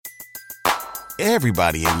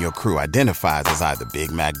Everybody in your crew identifies as either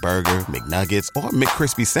Big Mac Burger, McNuggets, or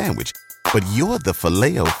McCrispy Sandwich. But you're the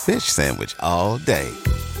Filet-O-Fish Sandwich all day.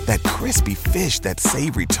 That crispy fish, that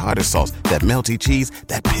savory tartar sauce, that melty cheese,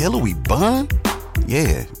 that pillowy bun.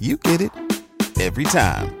 Yeah, you get it. Every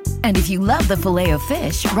time. And if you love the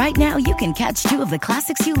Filet-O-Fish, right now you can catch two of the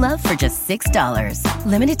classics you love for just $6.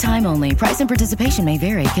 Limited time only. Price and participation may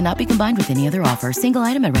vary. Cannot be combined with any other offer. Single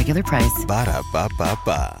item at regular price.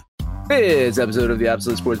 Ba-da-ba-ba-ba. This episode of the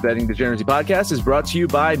Absolute Sports Betting Degeneracy Podcast is brought to you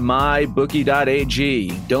by MyBookie.ag.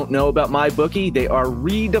 Don't know about MyBookie? They are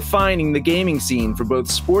redefining the gaming scene for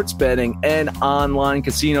both sports betting and online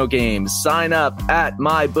casino games. Sign up at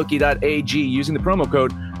MyBookie.ag using the promo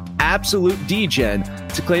code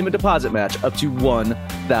AbsoluteDegen to claim a deposit match up to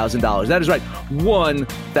 $1,000. That is right,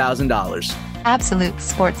 $1,000. Absolute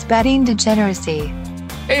Sports Betting Degeneracy.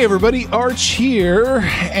 Hey everybody, Arch here,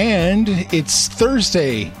 and it's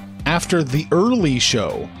Thursday after the early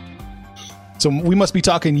show. So we must be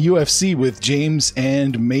talking UFC with James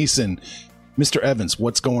and Mason. Mr. Evans,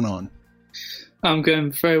 what's going on? I'm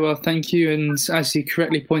going very well, thank you. And as you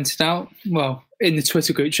correctly pointed out, well, in the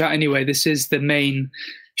Twitter group chat anyway, this is the main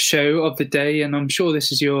show of the day, and I'm sure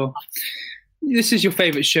this is your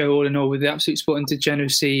favourite show all in all, with the Absolute Sport and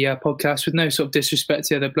Degeneracy podcast, with no sort of disrespect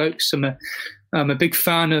to the other blokes. I'm a big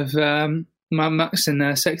fan of Mad Max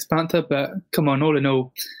and Sex Panther, but come on, all in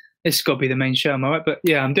all, it's got to be the main show, am I right? But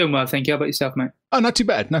yeah, I'm doing well, thank you. How about yourself, mate? Oh, not too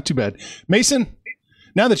bad, not too bad. Mason,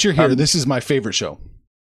 now that you're here, this is my favourite show.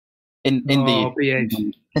 Indeed. Oh,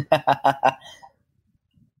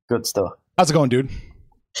 Good stuff. How's it going, dude?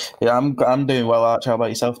 Yeah, I'm doing well, Arch. How about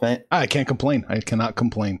yourself, mate? I can't complain. I cannot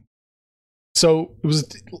complain. So it was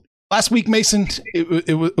last week, Mason.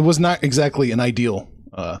 It was not exactly an ideal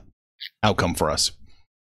outcome for us.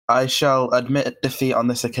 I shall admit defeat on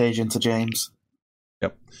this occasion to James.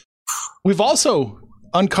 Yep. We've also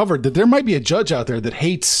uncovered that there might be a judge out there that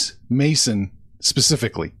hates Mason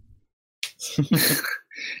specifically.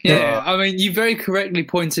 Yeah, I mean, you very correctly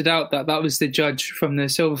pointed out that was the judge from the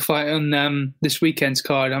silver fight on this weekend's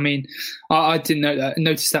card. I mean, I didn't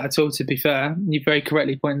notice that at all, to be fair. You very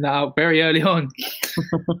correctly pointed that out very early on.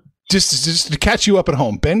 Just to catch you up at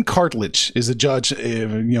home, Ben Cartlidge is a judge for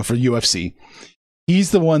UFC.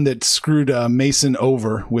 He's the one that screwed Mason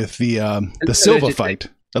over with the Silva fight.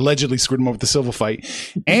 Allegedly screwed him over with the Silva fight.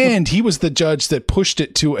 And he was the judge that pushed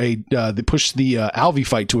it to the Alvey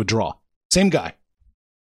fight to a draw. Same guy.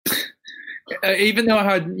 Even though I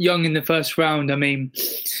had Young in the first round, I mean,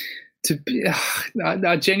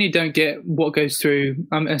 I genuinely don't get what goes through,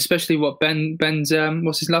 especially what Ben's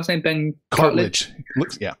what's his last name? Ben Cartlidge.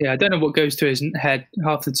 Yeah, I don't know what goes through his head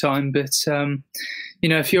half the time, but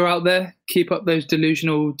if you're out there, keep up those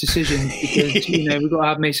delusional decisions, because we've got to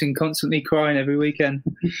have Mason constantly crying every weekend.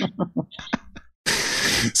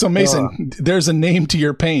 So Mason, there's a name to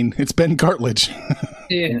your pain. It's Ben Cartlidge.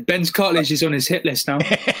 Yeah, Ben's Cartlidge is on his hit list now.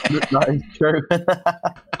 That is true.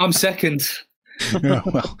 I'm second. Yeah,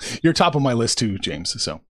 well, you're top of my list too, James.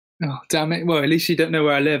 So. Oh, damn it. Well, at least you don't know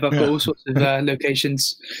where I live. I've got all sorts of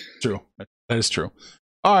locations. True. That is true.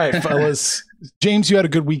 All right, fellas. James, you had a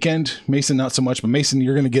good weekend. Mason, not so much. But Mason,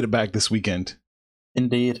 you're going to get it back this weekend.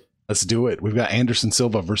 Indeed. Let's do it. We've got Anderson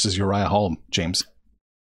Silva versus Uriah Hall, James.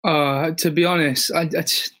 To be honest,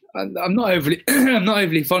 I'm not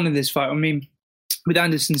overly fond of this fight. I mean, with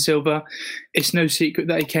Anderson Silva, it's no secret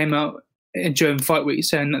that he came out during fight week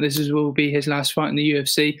saying that this will be his last fight in the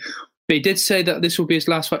UFC. But he did say that this will be his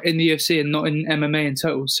last fight in the UFC and not in MMA in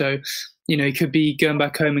total. So, he could be going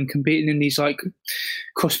back home and competing in these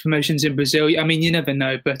cross promotions in Brazil. I mean, you never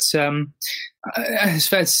know. But it's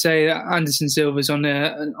fair to say that Anderson Silva's on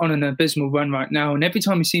an abysmal run right now. And every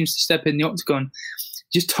time he seems to step in the octagon,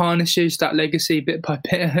 just tarnishes that legacy bit by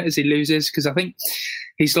bit as he loses, because I think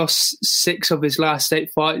he's lost 6 of his last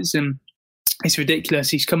 8 fights, and it's ridiculous.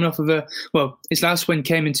 He's coming off of his last win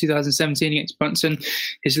came in 2017 against Brunson.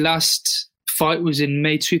 His last fight was in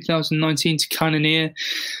May 2019 to Cannonier.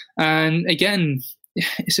 And again,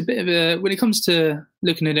 it's a bit of when it comes to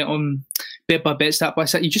looking at it on bit by bit, stat by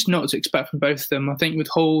stat, you just know what to expect from both of them. I think with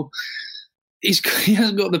Hall, he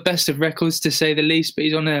hasn't got the best of records, to say the least, but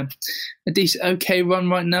he's on a decent, okay run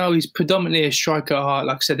right now. He's predominantly a striker at heart.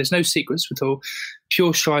 Like I said, there's no secrets with all.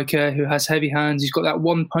 Pure striker who has heavy hands. He's got that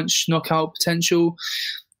one-punch knockout potential.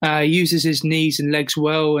 Uses his knees and legs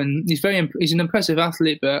well, and he's an impressive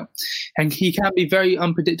athlete, and he can be very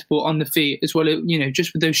unpredictable on the feet as well.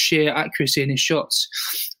 Just with those sheer accuracy in his shots,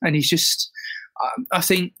 and he's just. I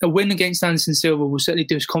think a win against Anderson Silva will certainly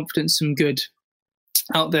do his confidence some good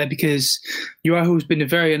out there, because Uriah Hall's been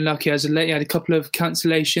very unlucky as of late. He had a couple of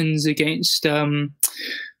cancellations against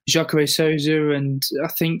Jacare Souza, and I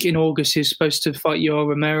think in August he was supposed to fight Yoel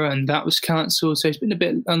Romero, and that was cancelled. So he's been a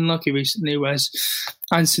bit unlucky recently. Whereas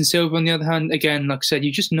Anderson Silva, on the other hand, again, like I said,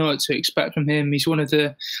 you just know what to expect from him. He's one of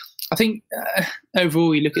the, I think,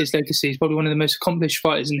 overall, you look at his legacy, he's probably one of the most accomplished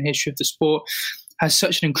fighters in the history of the sport. Has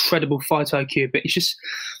such an incredible fight IQ, but he's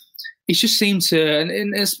just seemed to,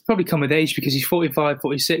 and it's probably come with age because he's 45,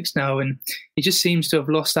 46 now, and he just seems to have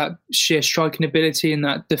lost that sheer striking ability and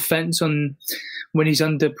that defense on when he's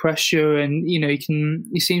under pressure. And, you know,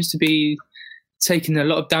 he seems to be taking a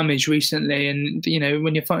lot of damage recently. And, you know,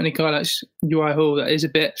 when you're fighting a guy like Uriah Hall,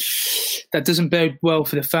 that doesn't bode well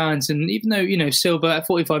for the fans. And even though, you know, Silva at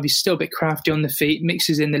 45, he's still a bit crafty on the feet,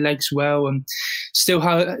 mixes in the legs well, and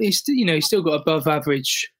he's still got above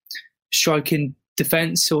average striking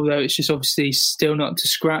defense, although it's just obviously still not up to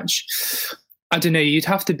scratch. I don't know, you'd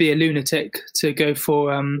have to be a lunatic to go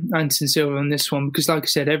for Anderson Silva on this one, because like I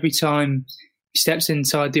said, every time he steps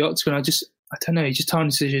inside the octagon, I don't know, he just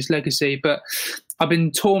tarnishes his legacy. But I've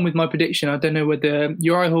been torn with my prediction. I don't know whether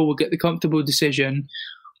Uriah Hall will get the comfortable decision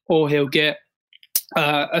or he'll get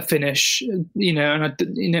a finish, you know, and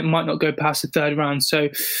it might not go past the third round. So,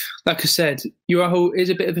 like I said, Uriah Hall is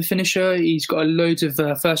a bit of a finisher. He's got loads of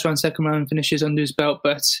first round, second round finishes under his belt.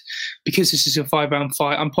 But because this is a 5-round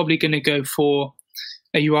fight, I'm probably going to go for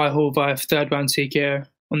a Uriah Hall via third round TKO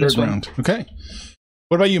on this one. Round. Okay.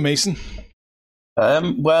 What about you, Mason?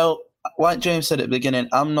 Well, like James said at the beginning,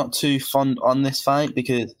 I'm not too fond on this fight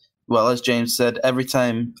because, well, as James said, every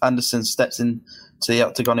time Anderson steps into the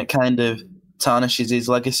octagon, it kind of tarnishes his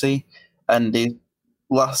legacy. And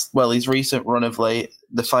his recent run of late,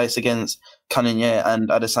 the fights against Cannonier and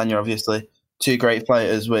Adesanya, obviously, two great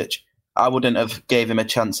fighters, which I wouldn't have gave him a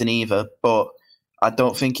chance in either, but I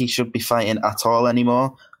don't think he should be fighting at all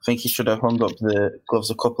anymore. I think he should have hung up the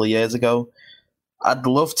gloves a couple of years ago. I'd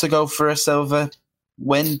love to go for a Silva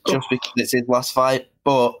win just because it's his last fight,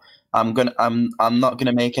 but I'm not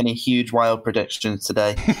gonna make any huge wild predictions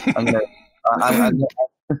today. I'm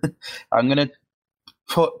gonna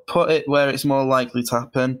put it where it's more likely to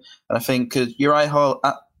happen, and I think because Uriah Hall,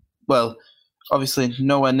 obviously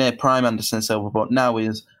nowhere near prime Anderson Silva, but now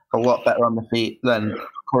he's a lot better on the feet than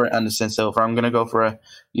current Anderson Silva. I'm gonna go for a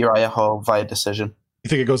Uriah Hall via decision. You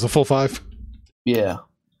think it goes the full 5? Yeah.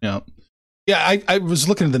 Yeah, I was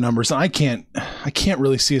looking at the numbers, and I can't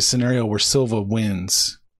really see a scenario where Silva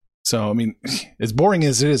wins. So, I mean, as boring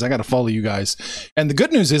as it is, I got to follow you guys. And the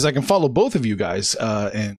good news is I can follow both of you guys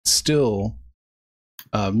and still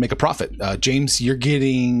make a profit. James, you're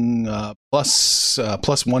getting plus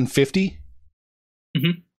 150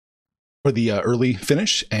 for the early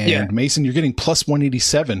finish. And Mason, you're getting plus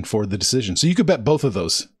 187 for the decision. So you could bet both of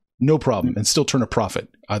those, no problem, and still turn a profit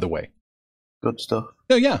either way. Good stuff.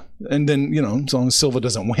 Oh, yeah. And then, you know, as long as Silva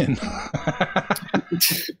doesn't win.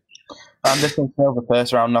 Anderson Silva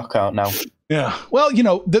first round knockout now. Yeah. Well, you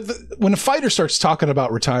know, when a fighter starts talking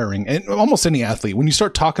about retiring, and almost any athlete, when you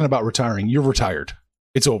start talking about retiring, you're retired.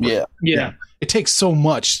 It's over. Yeah. It takes so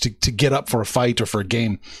much to get up for a fight or for a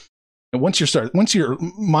game. And once your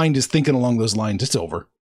mind is thinking along those lines, it's over.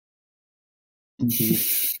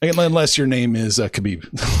 Mm-hmm. Unless your name is Khabib.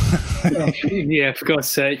 Yeah, for God's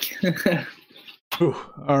sake. Ooh,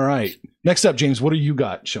 all right. Next up, James, what do you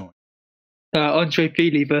got showing? Andre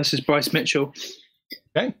Fili versus Bryce Mitchell.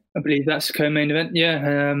 Okay. I believe that's the co-main event.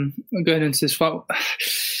 Yeah. I'm going into this fight.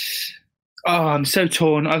 I'm so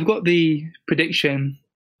torn. I've got the prediction.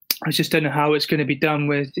 I just don't know how it's going to be done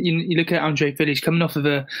with. You look at Andre Fili, he's coming off of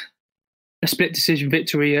a split decision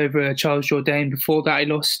victory over Charles Jourdain. Before that, he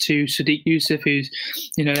lost to Sadiq Youssef, who's,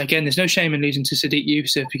 you know, again, there's no shame in losing to Sadiq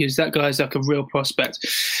Youssef because that guy's like a real prospect.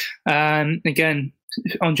 Again,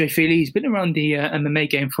 Andre Fili, he's been around the MMA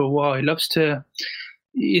game for a while. He loves to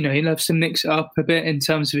mix it up a bit in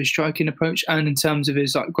terms of his striking approach and in terms of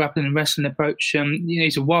his like grappling and wrestling approach.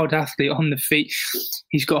 He's a wild athlete on the feet.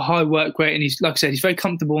 He's got a high work rate, and he's, like I said, he's very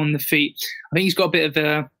comfortable on the feet. I think he's got a bit of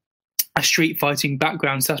a street fighting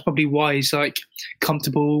background, so that's probably why he's like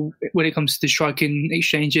comfortable when it comes to the striking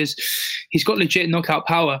exchanges. He's got legit knockout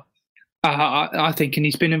power, I think, and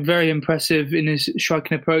he's been very impressive in his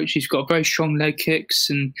striking approach. He's got very strong leg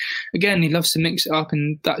kicks, and again, he loves to mix it up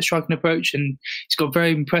in that striking approach, and he's got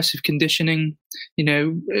very impressive conditioning, you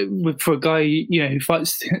know, for a guy, you know, who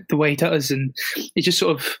fights the way he does. And he just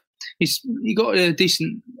sort of, he got a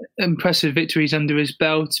decent, impressive victories under his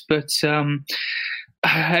belt, but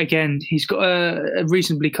again, he's got a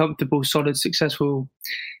reasonably comfortable, solid, successful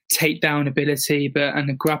takedown ability, and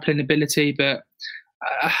a grappling ability, but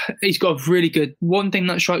he's got a really good. One thing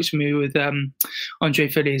that strikes me with Andre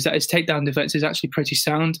Fili is that his takedown defense is actually pretty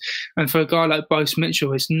sound, and for a guy like Bryce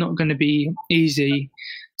Mitchell, it's not going to be easy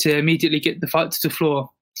to immediately get the fight to the floor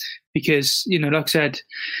because, like I said,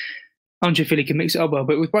 Andre Fili can mix it up well,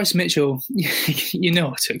 but with Bryce Mitchell, you know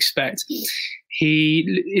what to expect.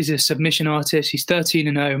 He is a submission artist. He's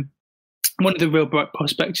 13-0. One of the real bright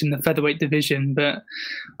prospects in the featherweight division, but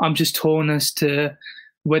I'm just torn as to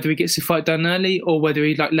whether he gets the fight done early or whether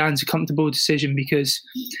he lands a comfortable decision because,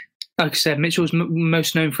 like I said, Mitchell's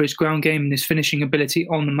most known for his ground game and his finishing ability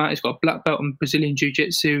on the mat. He's got a black belt in Brazilian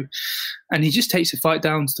Jiu-Jitsu, and he just takes the fight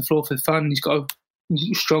down to the floor for fun. He's got a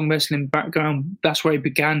strong wrestling background. That's where he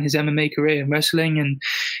began his MMA career in wrestling, and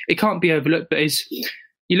it can't be overlooked. But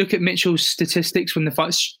you look at Mitchell's statistics when the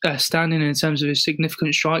fight's standing in terms of his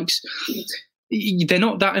significant strikes, they're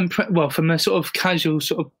not that well, from a sort of casual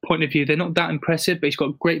sort of point of view, they're not that impressive, but he's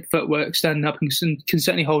got great footwork standing up and can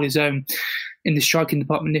certainly hold his own in the striking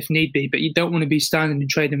department if need be. But you don't want to be standing and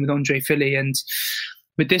trading with Andre Fili. And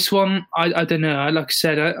with this one, I don't know. Like I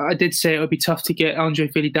said, I did say it would be tough to get Andre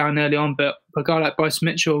Fili down early on, but for a guy like Bryce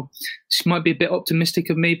Mitchell, this might be a bit optimistic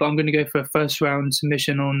of me, but I'm going to go for a first round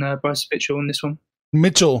submission on Bryce Mitchell on this one.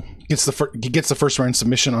 Mitchell gets the first round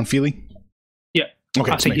submission on Fili? Yeah.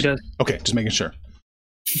 Okay, I think he does. Okay, just making sure.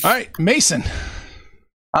 All right, Mason.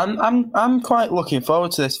 I'm quite looking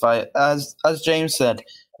forward to this fight. As James said,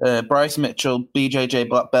 Bryce Mitchell, BJJ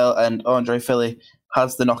black belt, and Andre Fili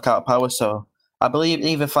has the knockout power. So I believe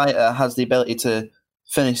either fighter has the ability to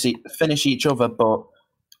finish each other. But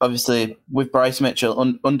obviously, with Bryce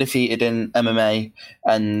Mitchell undefeated in MMA,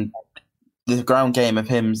 and the ground game of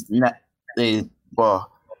him is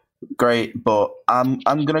great. But I'm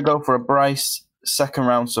gonna go for a Bryce second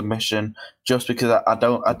round submission just because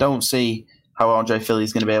I don't see how Andre Fili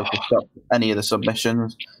is going to be able to stop any of the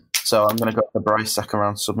submissions. So I'm going to go for Bryce second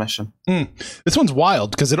round submission. This one's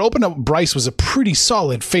wild because it opened up. Bryce was a pretty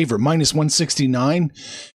solid favorite, minus 169,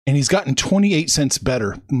 and he's gotten 28 cents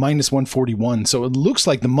better, minus 141. So it looks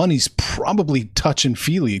like the money's probably touching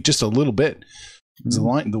Fili just a little bit.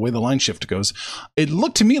 The way the line shift goes, it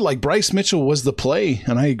looked to me like Bryce Mitchell was the play,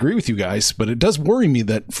 and I agree with you guys. But it does worry me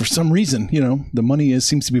that for some reason, the money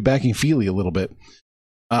seems to be backing Fili a little bit.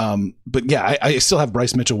 But yeah, I still have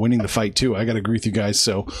Bryce Mitchell winning the fight too. I got to agree with you guys.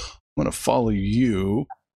 So I'm going to follow you.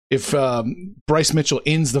 If Bryce Mitchell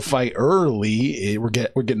ends the fight early, we're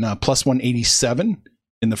getting a plus 187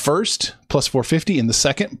 in the first, plus 450 in the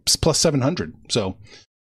second, plus 700. So.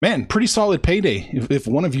 Man, pretty solid payday if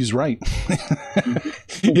one of you's right.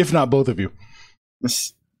 If not both of you.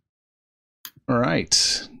 All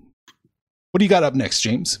right. What do you got up next,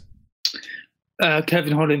 James?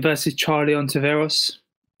 Kevin Holland versus Charlie Ontiveros.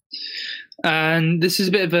 And this is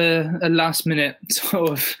a bit of a last-minute sort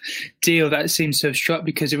of deal that seems to have struck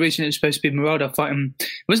because originally it was supposed to be Muradov fighting. It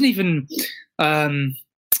wasn't even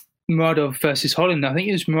Muradov versus Holland. I think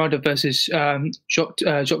it was Muradov versus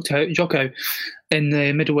Jocko in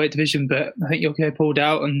the middleweight division, but I think Jocko pulled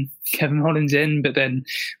out and Kevin Holland's in, but then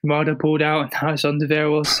Muradov pulled out and now it's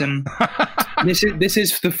Ontiveros. And this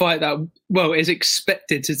is the fight that, is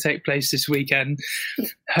expected to take place this weekend.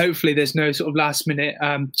 Hopefully there's no sort of last minute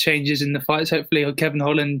changes in the fights. Hopefully Kevin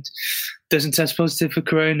Holland doesn't test positive for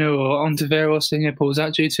corona or Ontiveros pulls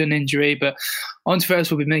out due to an injury, but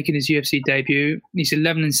Ontiveros will be making his UFC debut. He's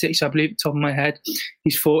 11-6, I believe, top of my head.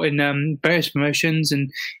 He's fought in various promotions,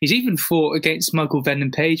 and he's even fought against Michael Venom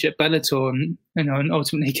Page at Bellator, and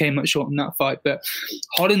ultimately he came up short in that fight. But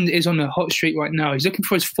Holland is on a hot streak right now. He's looking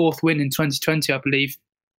for his fourth win in 2020, I believe,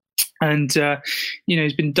 and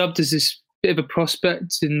he's been dubbed as this bit of a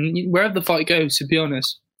prospect. And wherever the fight goes, to be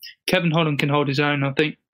honest, Kevin Holland can hold his own, I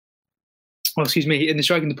think. In the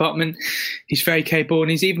striking department, he's very capable,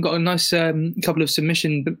 and he's even got a nice couple of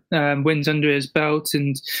submission wins under his belt.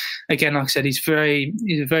 And again, like I said, he's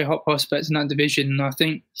a very hot prospect in that division. And I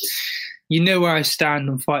think where I stand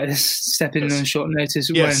on fighters stepping in on short notice.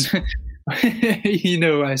 Yes. When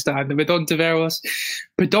where I stand. And with Ontiveros,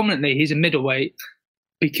 predominantly he's a middleweight.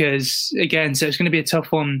 Because, again, so it's going to be a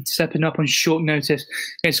tough one stepping up on short notice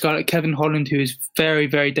against a guy like Kevin Holland, who is very,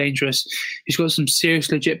 very dangerous. He's got some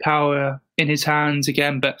serious, legit power in his hands,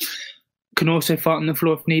 again, but can also fight on the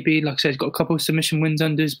floor if need be. Like I said, he's got a couple of submission wins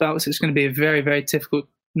under his belt, so it's going to be a very, very difficult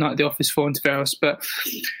night at the office for Ontiveros. But,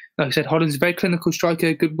 like I said, Holland's a very clinical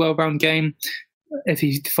striker, good, well-round game. If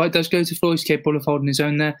the fight does go to the floor, he's capable of holding his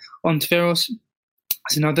own there. Ontiveros,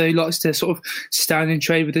 as another, he likes to sort of stand and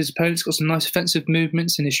trade with his opponents, got some nice offensive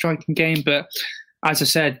movements in his striking game, but as I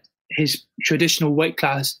said, his traditional weight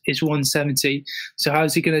class is 170. So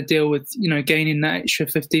how's he going to deal with, gaining that extra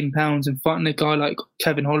 15 pounds and fighting a guy like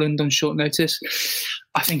Kevin Holland on short notice?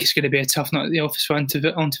 I think it's going to be a tough night at the office for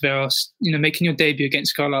Ontiveros. Making your debut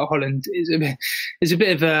against a guy like Holland is a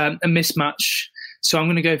bit of a mismatch So I'm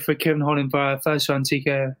going to go for Kevin Holland via first round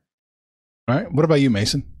TKO. All right. What about you,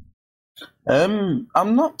 Mason? I'm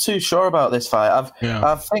not too sure about this fight.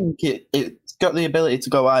 I think it's got the ability to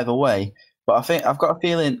go either way, but I think I've got a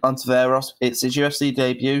feeling Ontiveros, it's his UFC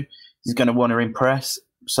debut. He's going to want to impress.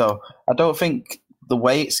 So I don't think the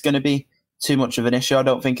weight's going to be too much of an issue. I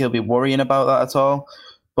don't think he'll be worrying about that at all.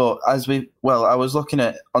 But I was looking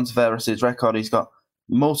at Ontiveros' record. He's got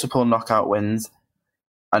multiple knockout wins,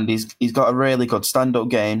 and he's got a really good stand-up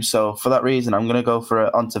game. So for that reason, I'm going to go for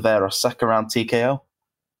Ontiveros second round TKO.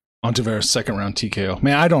 Ontiveros second round TKO.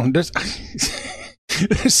 Man, I don't.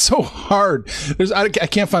 It's so hard. I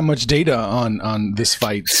can't find much data on this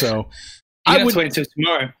fight. So I would wait until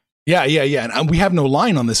tomorrow. Yeah. And we have no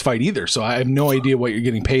line on this fight either. So I have no idea what you're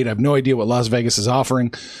getting paid. I have no idea what Las Vegas is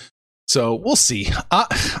offering. So we'll see.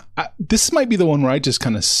 This might be the one where I just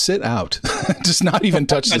kind of sit out, just not even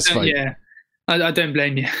touch this fight. Yeah, I don't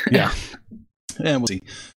blame you. Yeah, and we'll see.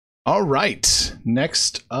 All right,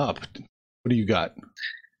 next up, what do you got?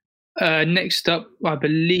 Next up, I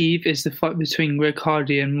believe, is the fight between Greg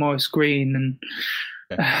Hardy and Morris Green,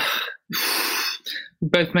 and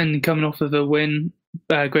both men coming off of a win.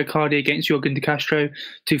 Greg Hardy against Yorgan De Castro,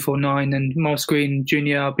 249, and Morris Green,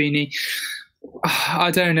 Junior Albini.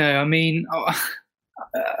 I don't know. I mean,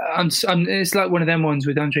 it's like one of them ones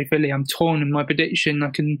with Andre Fili. I'm torn in my prediction.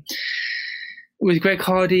 With Greg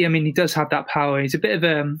Hardy, I mean, he does have that power. He's a bit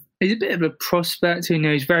of a prospect. You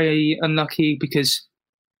know, he's very unlucky because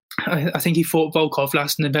I think he fought Volkov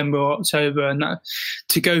last November or October, and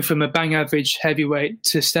to go from a bang average heavyweight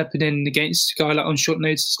to stepping in against a guy like on short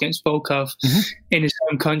notice against Volkov in his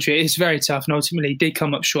home country, it's very tough. And ultimately, he did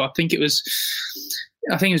come up short. I think it was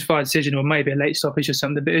by decision or maybe a late stoppage or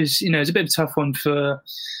something. But it's a bit of a tough one for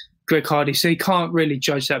Greg Hardy, so he can't really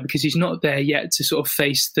judge that because he's not there yet to sort of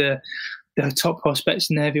face the top prospects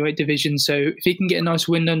in the heavyweight division. So if he can get a nice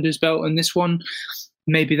win under his belt in this one,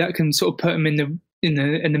 maybe that can sort of put him in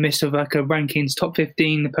the midst of like a rankings top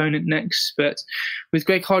 15 opponent next. But with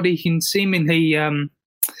Greg Hardy, he can seemingly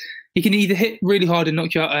he can either hit really hard and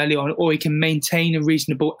knock you out early on, or he can maintain a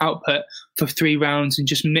reasonable output for 3 rounds and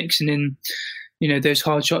just mixing in, you know, those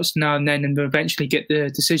hard shots now and then, and eventually get the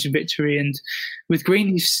decision victory. And with Green,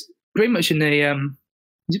 he's pretty much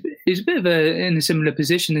he's a bit of in a similar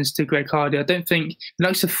position as to Greg Hardy. I don't think he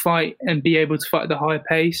likes to fight and be able to fight at a higher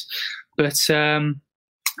pace, but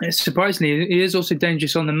surprisingly, he is also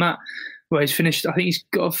dangerous on the mat, where he's finished. I think he's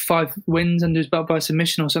got 5 wins under his belt by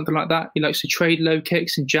submission or something like that. He likes to trade low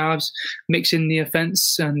kicks and jabs, mix in the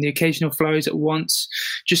offense and the occasional flows at once,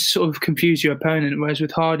 just sort of confuse your opponent. Whereas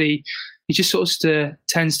with Hardy, he just sort of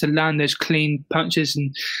tends to land those clean punches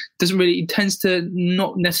and he tends to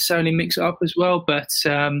not necessarily mix it up as well. But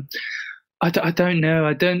I don't know.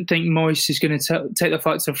 I don't think Morris is going to take the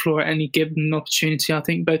fight to the floor at any given opportunity. I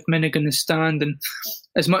think both men are going to stand. And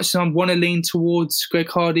as much as I want to lean towards Greg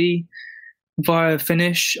Hardy via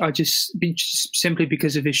finish, simply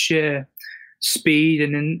because of his sheer speed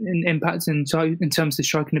and impact in terms of the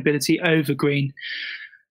striking ability over Green,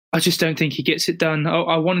 I just don't think he gets it done.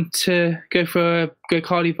 I wanted to go for a Greg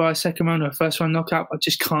Hardy via second round or a first round knockout. I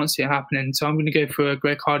just can't see it happening. So I'm going to go for a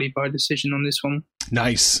Greg Hardy via decision on this one.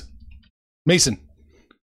 Nice. Mason.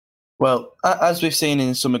 Well, as we've seen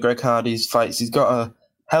in some of Greg Hardy's fights, he's got a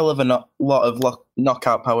hell of a lot of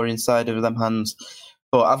knockout power inside of them hands.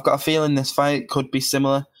 But I've got a feeling this fight could be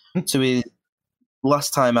similar to his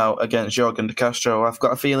last time out against Yorgan De Castro. I've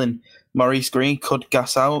got a feeling Maurice Green could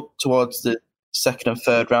gas out towards the second and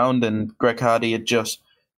third round, and Greg Hardy would just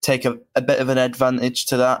take a bit of an advantage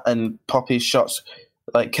to that and pop his shots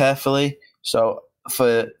like carefully. So I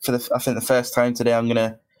think the first time today, I'm going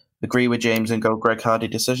to agree with James and go Greg Hardy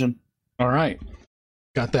decision. All right.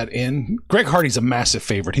 Got that in. Greg Hardy's a massive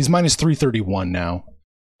favorite. He's minus 331 now.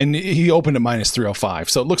 And he opened at minus 305.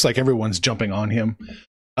 So it looks like everyone's jumping on him.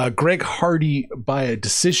 Greg Hardy by a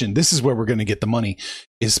decision, this is where we're going to get the money,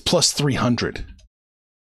 is plus 300.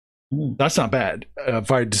 That's not bad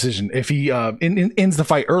by a decision. If he ends the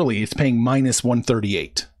fight early, it's paying minus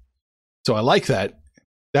 138. So I like that.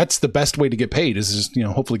 That's the best way to get paid is just,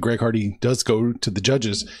 hopefully Greg Hardy does go to the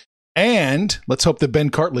judges. And let's hope that Ben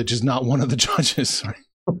Cartlidge is not one of the judges.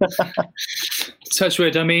 Touch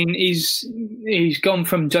wood. I mean, he's gone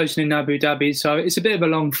from judging in Abu Dhabi, so it's a bit of a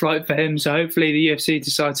long flight for him. So hopefully the UFC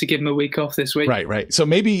decides to give him a week off this week. Right. So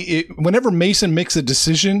maybe whenever Mason makes a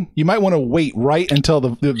decision, you might want to wait right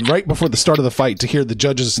until right before the start of the fight to hear the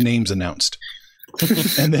judges' names announced,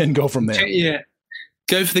 and then go from there. Yeah,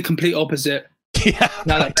 go for the complete opposite. Yeah,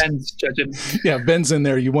 now that Ben's judging. Yeah, Ben's in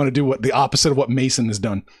there. You want to do the opposite of what Mason has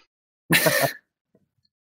done.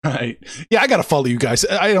 Right. Yeah, I got to follow you guys.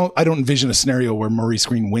 I don't envision a scenario where Maurice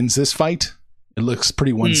Green wins this fight. It looks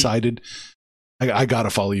pretty one-sided. I got to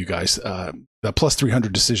follow you guys. The plus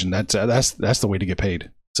 300 decision, that's the way to get paid.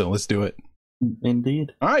 So let's do it.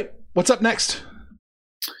 Indeed. All right. What's up next?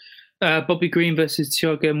 Bobby Green versus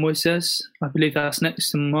Thiago Moises. I believe that's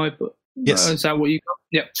next in my book. Yes. Is that what you got?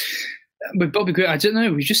 Yeah. With Bobby Green, I don't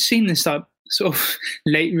know. We've just seen this sort of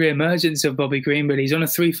late re-emergence of Bobby Green, but he's on a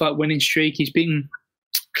 3-fight winning streak. He's beaten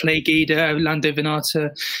Clay Guida, Lando Venata,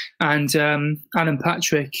 and Alan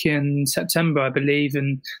Patrick in September, I believe,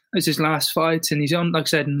 and it's his last fight. And he's on, like I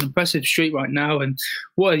said, an impressive streak right now. And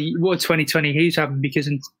what a 2020 he's having, because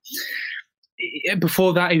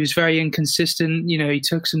before that he was very inconsistent. You know, he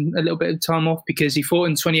took a little bit of time off because he fought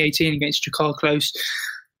in 2018 against Jakar Close,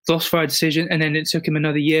 lost by a decision, and then it took him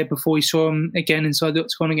another year before he saw him again inside the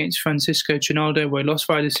octagon against Francisco Trinaldo, where he lost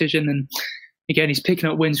by a decision. And again, he's picking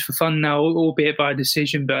up wins for fun now, albeit by a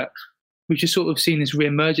decision, but we've just sort of seen this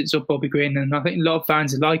re-emergence of Bobby Green, and I think a lot of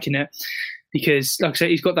fans are liking it because, like I said,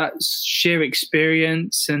 he's got that sheer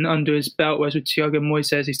experience and under his belt, whereas with Thiago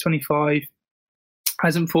Moises, he's 25,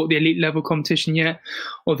 hasn't fought the elite level competition yet,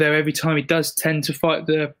 although every time he does tend to fight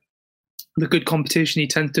the good competition, he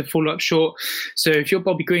tends to fall up short. So if you're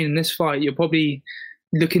Bobby Green in this fight, you're probably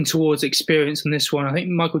looking towards experience on this one. I think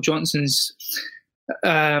Michael Johnson's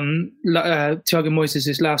Thiago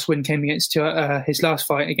Moises' last win came against his last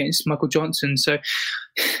fight against Michael Johnson. So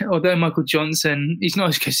although Michael Johnson, he's not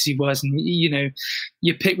as good as he was, and you know,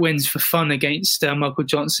 you pick wins for fun against Michael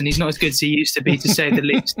Johnson. He's not as good as he used to be, to say the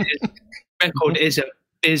least. His record is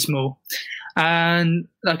abysmal. And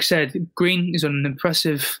like I said, Green is on an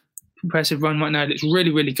impressive run right now. It looks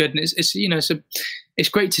really, really good, and it's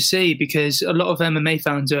great to see, because a lot of MMA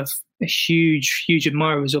fans are huge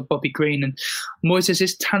admirers of Bobby Green, and Moises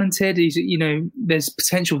is talented. He's, you know, there's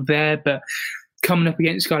potential there, but coming up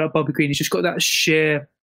against a guy like Bobby Green, he's just got that sheer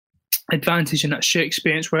advantage and that sheer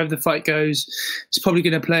experience wherever the fight goes. It's probably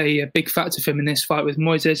going to play a big factor for him in this fight with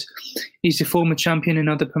Moises. He's a former champion in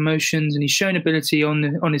other promotions, and he's shown ability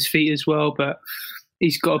on his feet as well, but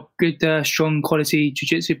he's got a good, strong quality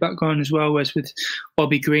jiu-jitsu background as well, whereas with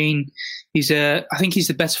Bobby Green, I think he's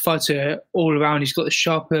the better fighter all around. He's got the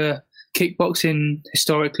sharper kickboxing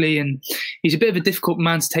historically, and he's a bit of a difficult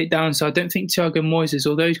man to take down. So I don't think Thiago Moises,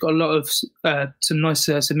 although he's got a lot of some nice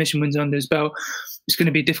submission wins under his belt, it's going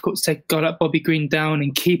to be difficult to take a guy like Bobby Green down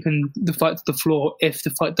and keep the fight to the floor if the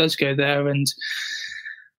fight does go there. And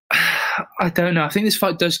I don't know. I think this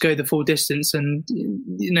fight does go the full distance, and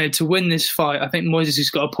you know, to win this fight, I think Moises has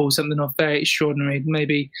got to pull something off very extraordinary.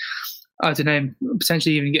 Maybe, I don't know,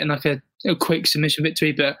 potentially even getting like a quick submission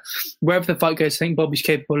victory. But wherever the fight goes, I think Bobby's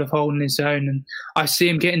capable of holding his own, and I see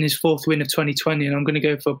him getting his 4th win of 2020. And I'm going to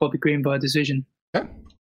go for Bobby Green by decision. Okay.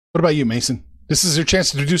 What about you, Mason? This is your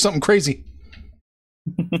chance to do something crazy.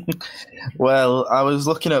 Well, I was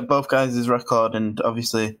looking at both guys' record, and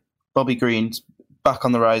obviously Bobby Green's back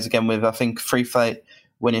on the rise again with, I think, 3-fight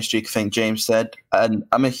winning streak, I think James said. And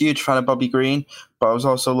I'm a huge fan of Bobby Green, but I was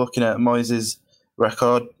also looking at Moises'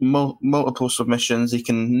 record, multiple submissions. He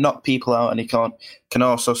can knock people out, and he can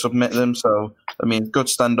also submit them. So, I mean, good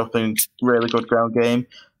stand-up and really good ground game.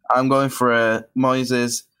 I'm going for a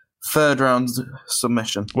Moises 3rd round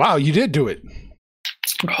submission. Wow, you did do it.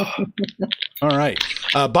 All right.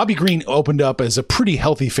 Bobby Green opened up as a pretty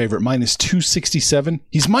healthy favorite, minus 267.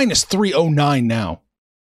 He's minus 309 now.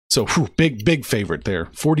 So big favorite there.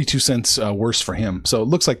 42 cents worse for him. So it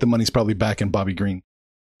looks like the money's probably back in Bobby Green.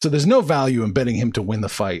 So there's no value in betting him to win the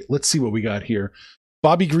fight. Let's see what we got here.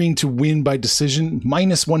 Bobby Green to win by decision,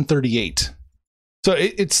 minus 138. So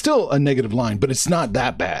it's still a negative line, but it's not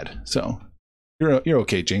that bad. So you're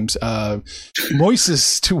okay, James.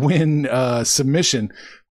 Moises to win submission,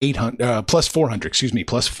 800 plus 400. Excuse me,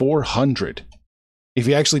 plus 400. If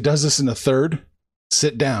he actually does this in the 3rd,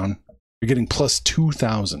 sit down. You're getting plus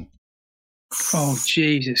 2,000. Oh,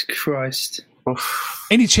 Jesus Christ!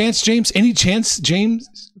 Any chance, James?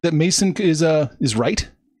 That Mason is right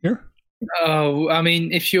here? Oh, I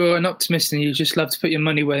mean, if you're an optimist and you just love to put your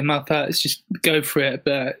money where your mouth is, just go for it.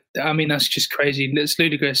 But I mean, that's just crazy. That's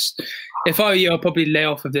ludicrous. If I were you, I'd probably lay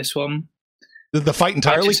off of this one. The fight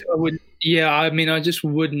entirely? I just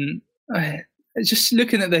wouldn't. Just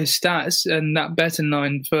looking at those stats and that betting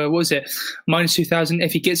line for, what was it, minus 2,000?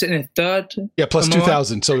 If he gets it in a 3rd? Yeah, plus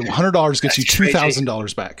 2,000. So $100 gets you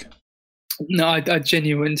 $2,000 back. No, I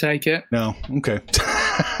genuinely wouldn't take it. No, okay.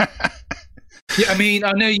 Yeah, I mean,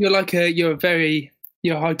 I know you're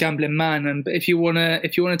a high gambling man, but if you wanna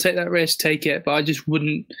take that risk, take it. But I just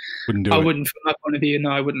wouldn't do it. I wouldn't, from my point of view.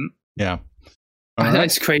 No, I wouldn't. Yeah,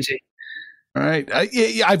 that's crazy. All right.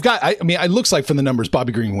 It looks like from the numbers,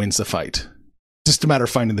 Bobby Green wins the fight. Just a matter of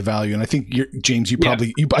finding the value. And I think James, I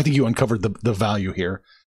think you uncovered the value here.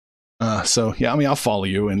 I'll follow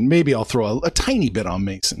you, and maybe I'll throw a tiny bit on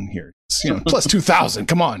Mason here. It's, plus 2,000.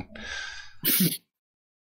 Come on.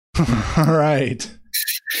 All right.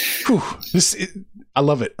 Whew. I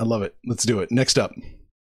love it. Let's do it. Next up.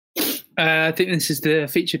 I think this is the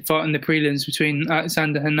featured fight in the prelims between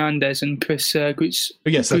Alexander Hernandez and Chris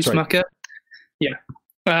Gruetzemacher. Right. Yeah.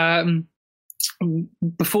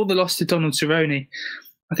 Before the loss to Donald Cerrone,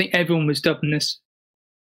 I think everyone was dubbing this.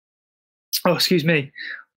 Oh, excuse me.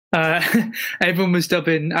 Everyone was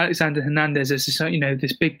dubbing Alexander Hernandez as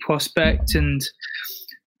this big prospect, and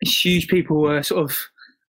huge people were sort of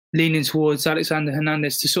leaning towards Alexander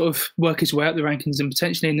Hernandez to sort of work his way up the rankings and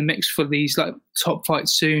potentially in the mix for these like top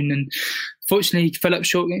fights soon. And fortunately, he fell up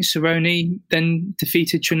short against Cerrone, then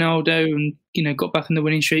defeated Trinaldo and got back on the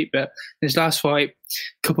winning streak. But in his last fight,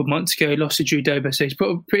 a couple of months ago, he lost to Drew Dober, so he's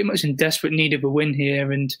pretty much in desperate need of a win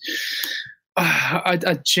here. And I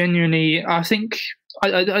do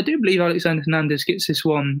believe Alexander Hernandez gets this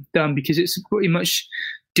one done, because it's pretty much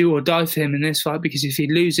do or die for him in this fight, because if he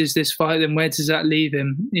loses this fight, then where does that leave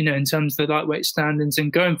him, in terms of the lightweight standings?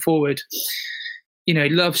 And going forward, he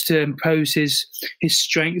loves to impose his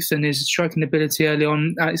strength and his striking ability early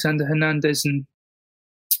on, Alexander Hernandez. And,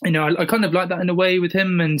 I kind of like that in a way with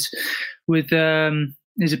him, and with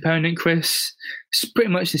his opponent, Chris. It's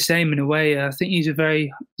pretty much the same in a way. I think he's a bit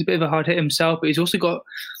of a hard hit himself, but he's also got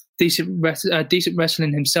decent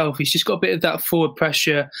wrestling himself. He's just got a bit of that forward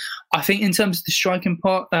pressure. I think in terms of the striking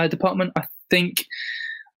department,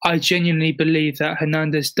 I genuinely believe that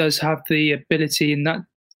Hernandez does have the ability in that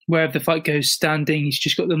wherever the fight goes standing, he's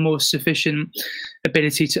just got the more sufficient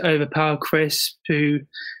ability to overpower Chris, who,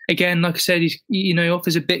 again, like I said, he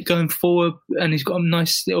offers a bit going forward, and he's got a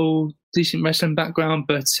nice little decent wrestling background.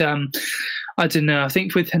 But I don't know. I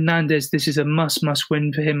think with Hernandez, this is a must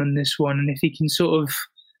win for him on this one. And if he can sort of,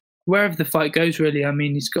 wherever the fight goes, really, I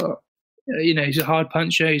mean, he's got, he's a hard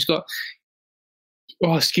puncher. He's got,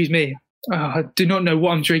 oh, excuse me. I do not know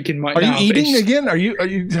what I'm drinking right now. Are you eating again? Are you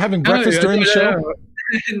having breakfast during the show?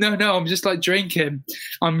 No, I'm just like drinking.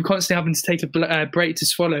 I'm constantly having to take a break to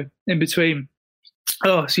swallow in between.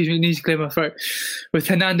 Oh, excuse me, I need to clear my throat. With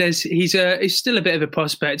Hernandez, he's still a bit of a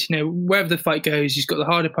prospect. Wherever the fight goes, he's got the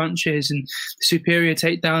harder punches and the superior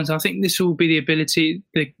takedowns. I think this will be the ability,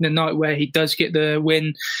 the night where he does get the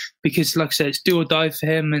win, because, like I said, it's do or die for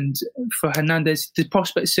him. And for Hernandez, the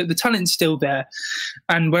prospects, the talent's still there.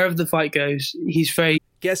 And wherever the fight goes, he's very...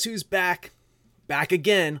 Guess who's back? Back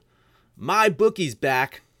again. My bookie's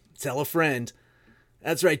back. Tell a friend.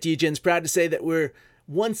 That's right, DJ's proud to say that we're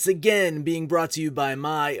once again being brought to you by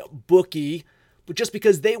My Bookie. But just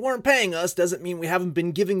because they weren't paying us doesn't mean we haven't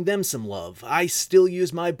been giving them some love. I still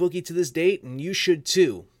use My Bookie to this date, and you should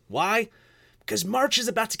too. Why? Because March is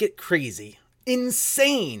about to get crazy.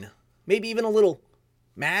 Insane. Maybe even a little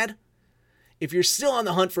mad. If you're still on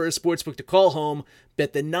the hunt for a sportsbook to call home,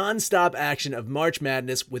 bet the non-stop action of March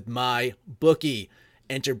Madness with My Bookie.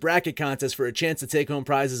 Enter bracket contests for a chance to take home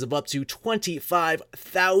prizes of up to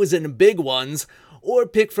 25,000 big ones, or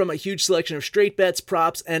pick from a huge selection of straight bets,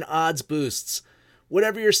 props, and odds boosts.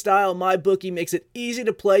 Whatever your style, MyBookie makes it easy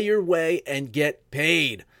to play your way and get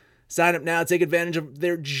paid. Sign up now, take advantage of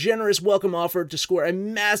their generous welcome offer to score a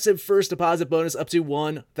massive first deposit bonus up to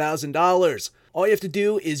 $1,000. All you have to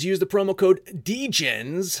do is use the promo code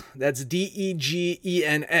DEGENS, that's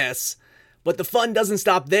DEGENS, but the fun doesn't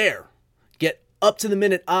stop there. Get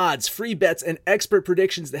up-to-the-minute odds, free bets, and expert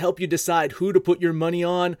predictions to help you decide who to put your money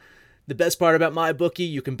on. The best part about MyBookie,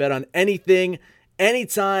 you can bet on anything,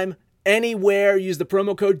 anytime, anywhere. Use the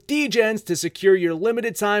promo code DEGENS to secure your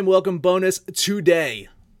limited-time welcome bonus today.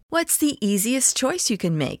 What's the easiest choice you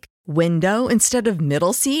can make? Window instead of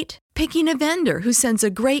middle seat? Picking a vendor who sends a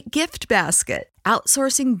great gift basket?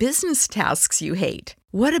 Outsourcing business tasks you hate?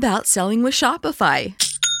 What about selling with Shopify?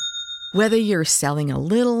 Whether you're selling a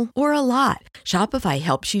little or a lot, Shopify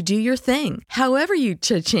helps you do your thing, however you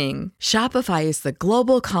cha-ching. Shopify is the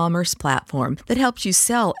global commerce platform that helps you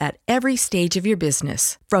sell at every stage of your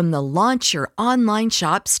business. From the launch your online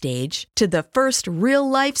shop stage to the first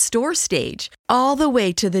real-life store stage, all the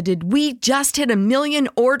way to the did we just hit 1 million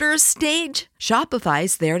orders stage.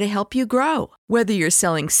 Shopify's there to help you grow. Whether you're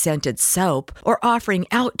selling scented soap or offering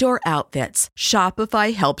outdoor outfits,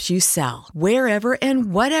 Shopify helps you sell. Wherever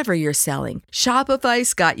and whatever you're selling,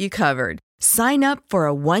 Shopify's got you covered. Sign up for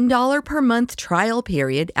a $1 per month trial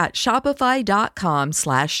period at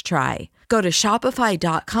shopify.com/try. Go to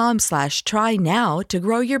shopify.com/try now to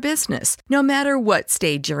grow your business, no matter what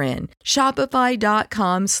stage you're in.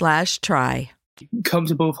 Shopify.com/try.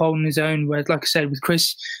 Comfortable with holding his own, whereas, like I said, with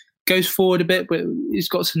Chris, goes forward a bit, but he's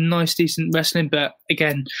got some nice, decent wrestling, but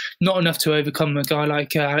again, not enough to overcome a guy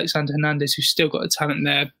like Alexander Hernandez, who's still got the talent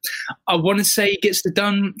there. I want to say he gets it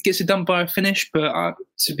done by a finish, but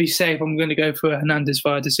to be safe, I'm going to go for Hernandez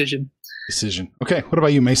via decision. Okay, what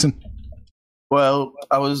about you, Mason? Well,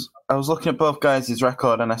 I was looking at both guys'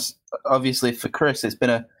 record, and obviously for Chris, it's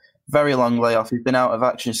been a very long layoff. He's been out of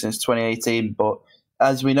action since 2018, but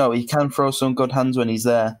as we know, he can throw some good hands when he's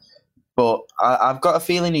there. But I've got a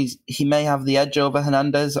feeling he may have the edge over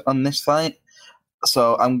Hernandez on this fight.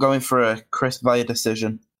 So I'm going for a Chris via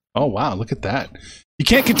decision. Oh, wow. Look at that. You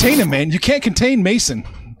can't contain him, man. You can't contain Mason.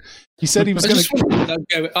 He said he was going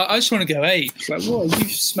to... I just want to go 8. Like, what are you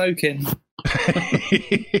smoking?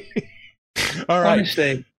 All right.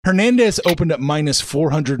 Honestly. Hernandez opened up minus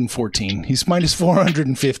 414. He's minus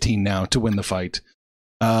 415 now to win the fight.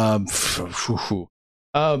 By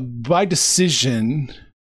decision...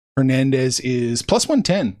 Hernandez is plus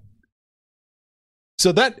 110.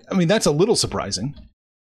 So that's a little surprising.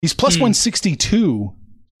 He's plus 162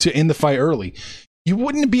 to end the fight early. You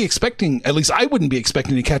wouldn't be expecting, at least I wouldn't be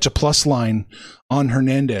expecting to catch a plus line on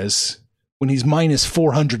Hernandez when he's minus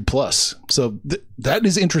 400 plus. So that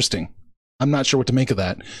is interesting. I'm not sure what to make of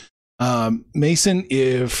that. Mason,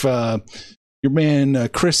 if your man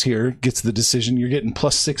Chris here gets the decision, you're getting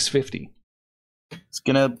plus 650. It's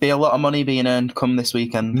going to be a lot of money being earned come this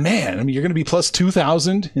weekend. Man, I mean, you're going to be plus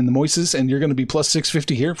 2,000 in the Moises, and you're going to be plus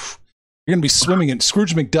 650 here. You're going to be swimming in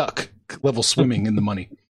Scrooge McDuck level swimming in the money.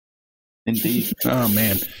 Indeed. Oh,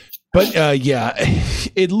 man. But,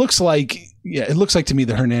 it looks like to me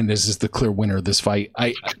that Hernandez is the clear winner of this fight.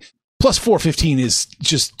 Plus 415 is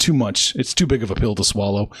just too much. It's too big of a pill to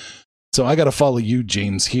swallow. So I got to follow you,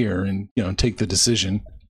 James, here and, take the decision.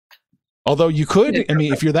 Although you could, I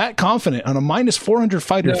mean, if you're that confident on a minus 400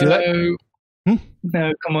 fighter, No,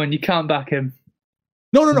 come on, you can't back him.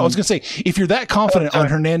 No. I was going to say, if you're that confident on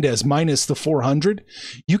Hernandez minus the 400,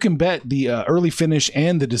 you can bet the early finish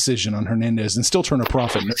and the decision on Hernandez and still turn a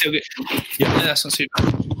profit. Yeah, that's not super.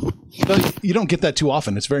 You don't get that too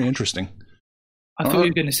often. It's very interesting. I thought you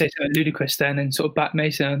were going to say something ludicrous then and sort of back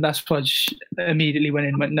Mason, and that's why I just immediately went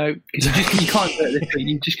in and went, no, because you can't do it this week.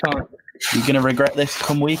 You just can't. You're going to regret this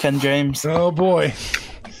come weekend, James. Oh, boy.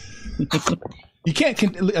 You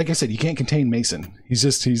can't, like I said, you can't contain Mason. He's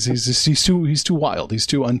too wild. He's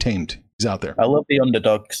too untamed. He's out there. I love the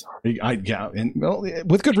underdogs.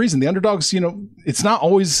 With good reason. The underdogs, it's not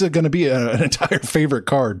always going to be an entire favorite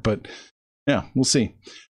card, but yeah, we'll see.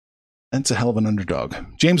 That's a hell of an underdog.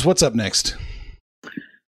 James, what's up next?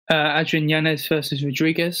 Adrian Yanez versus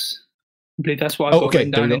Rodriguez. I believe that's what I've got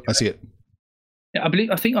written down. There you go. I see it. Yeah, I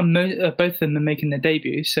think both of them are making their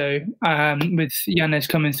debut. So with Yanez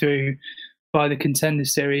coming through by the Contender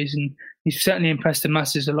Series, and he's certainly impressed the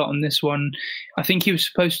masses a lot on this one. I think he was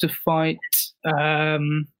supposed to fight.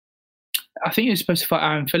 Aaron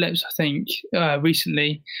Phillips. I think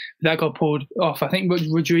recently that got pulled off. I think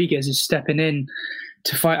Rodriguez is stepping in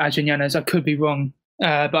to fight Adrian Yanez. I could be wrong.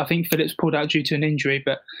 But I think Phillips pulled out due to an injury.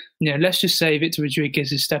 But let's just say Victor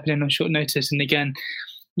Rodriguez is stepping in on short notice. And again,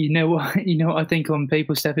 you know what I think on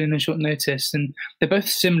people stepping in on short notice, and they're both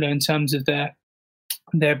similar in terms of their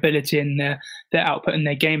ability and their output and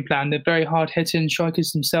their game plan. They're very hard hitting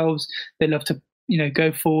strikers themselves. They love to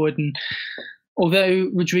go forward. And although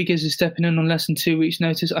Rodriguez is stepping in on less than 2 weeks'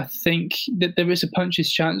 notice, I think that there is a puncher's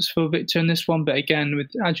chance for Victor in this one. But again, with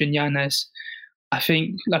Adrian Yanez, I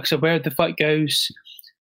think, like I said, where the fight goes,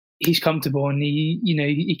 he's comfortable, and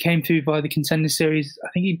he came through via the Contender Series. I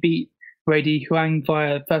think he beat Brady Huang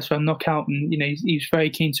via first round knockout, and he was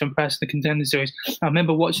very keen to impress the Contender Series. I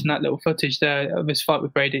remember watching that little footage there of his fight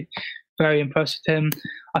with Brady. Very impressed with him.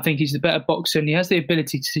 I think he's the better boxer, and he has the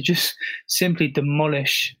ability to just simply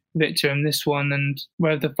demolish Victor in this one. And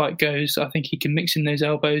wherever the fight goes, I think he can mix in those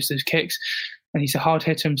elbows, those kicks. And he's a hard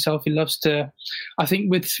hitter himself. He loves to, I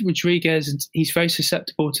think with Rodriguez, he's very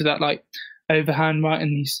susceptible to that overhand right,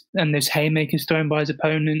 and those haymakers thrown by his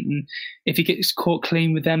opponent. And if he gets caught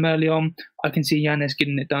clean with them early on, I can see Yanez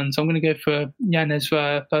getting it done. So I'm going to go for Yanez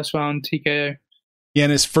for first round TKO.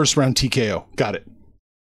 Yanez first round TKO. Got it.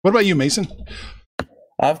 What about you, Mason?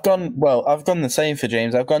 I've gone the same for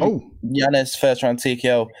James. I've gone Yanez first round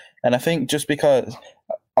TKO, and I think just because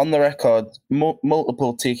on the record,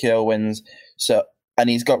 multiple TKO wins, and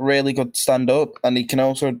he's got really good stand up, and he can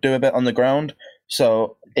also do a bit on the ground.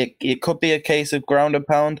 So it could be a case of ground and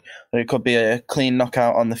pound, or it could be a clean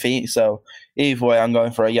knockout on the feet. So either way, I'm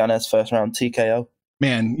going for a Yanez first round TKO.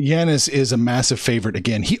 Man, Yanis is a massive favorite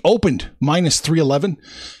again. He opened minus 311,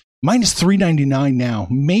 minus 399 now,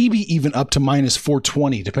 maybe even up to minus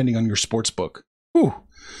 420, depending on your sports book. Whew.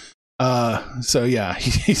 So yeah,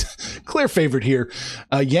 he's clear favorite here.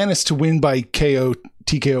 Yanis to win by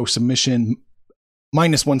TKO submission,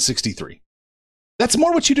 minus 163. That's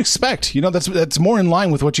more what you'd expect. You know, that's more in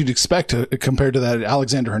line with what you'd expect compared to that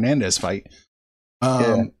Alexander Hernandez fight.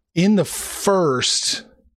 In the first,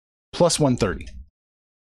 plus 130.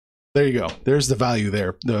 There you go. There's the value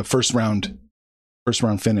there. The first round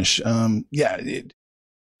finish.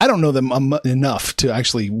 I don't know them enough to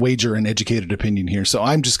actually wager an educated opinion here, so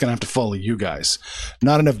I'm just gonna have to follow you guys.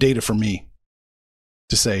 Not enough data for me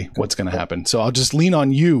to say what's gonna happen, so I'll just lean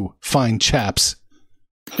on you, fine chaps,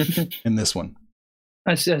 in this one.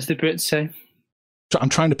 As the Brits say. I'm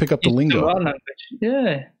trying to pick up the lingo.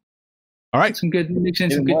 Yeah. All right. Some good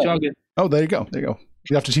jargon. Oh, there you go.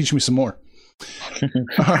 You have to teach me some more.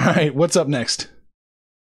 All right. What's up next?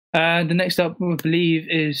 The next up, I believe,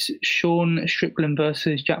 is Sean Strickland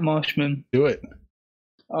versus Jack Marshman. Do it.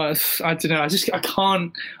 I don't know. I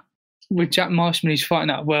can't. With Jack Marshman, he's fighting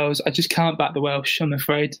out of Wales. I just can't back the Welsh, I'm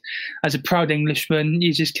afraid. As a proud Englishman,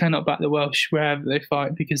 you just cannot back the Welsh wherever they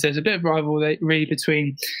fight, because there's a bit of rivalry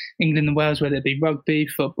between England and Wales, whether it be rugby,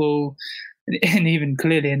 football, and even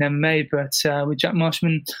clearly in MMA. But with Jack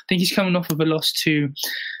Marshman, I think he's coming off of a loss to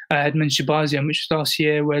Edmund Shabazian, which was last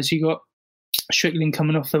year, whereas you got Strickland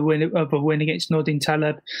coming off a win against Nordin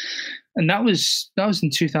Taleb. And that was in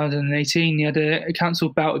 2018. He had a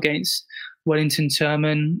cancelled bout against Wellington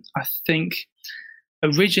Turman. I think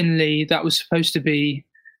originally that was supposed to be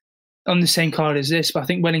on the same card as this, but I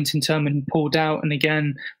think Wellington Turman pulled out. And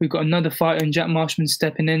again, we've got another fighter and Jack Marshman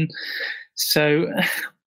stepping in. So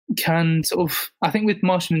I think with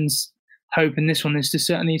Marshman's hope in this one is to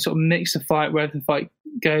certainly sort of mix the fight wherever the fight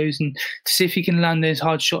goes and to see if he can land those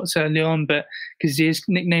hard shots early on. But because he is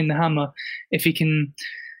nicknamed the Hammer, if he can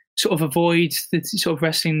sort of avoid the sort of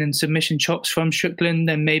wrestling and submission chops from Strickland,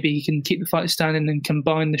 then maybe he can keep the fight standing and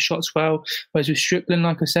combine the shots well. Whereas with Strickland,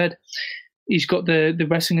 like I said, he's got the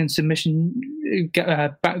wrestling and submission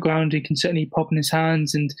background. He can certainly pop in his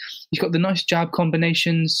hands, and he's got the nice jab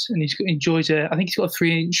combinations, and I think he's got a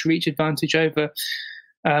 3-inch reach advantage over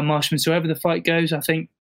Marshman. So wherever the fight goes, I think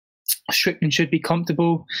Strickland should be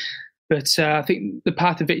comfortable. But I think the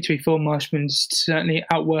path of victory for Marshman is to certainly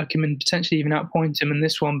outwork him and potentially even outpoint him in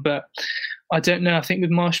this one. But I don't know. I think with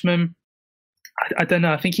Marshman, I don't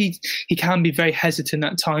know. I think he can be very hesitant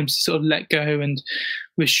at times to sort of let go. And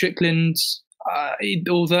with Strickland,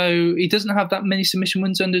 although he doesn't have that many submission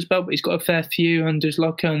wins under his belt, but he's got a fair few under his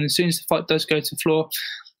locker. And as soon as the fight does go to the floor,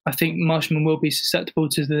 I think Marshman will be susceptible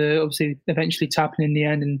to obviously eventually tapping in the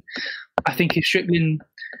end. And I think if Strickland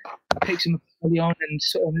picks him up early on and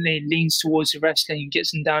sort of leans towards the wrestling and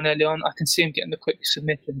gets him down early on, I can see him getting the quick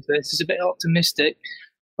submission. So this is a bit optimistic,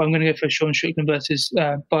 but I'm going to go for Sean Strickland versus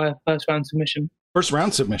by a first round submission. First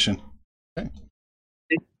round submission. Okay.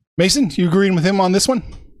 Mason, you agreeing with him on this one?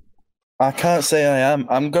 I can't say I am.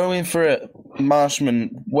 I'm going for a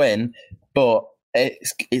Marshman win, but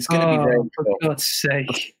it's going to be really tough. For God's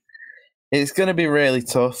sake. It's going to be really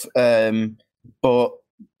tough. But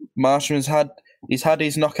Marshman's had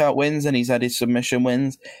his knockout wins and he's had his submission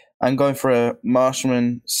wins. I'm going for a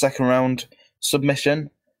Marshman second round submission.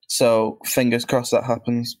 So fingers crossed that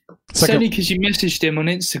happens. It's only because you messaged him on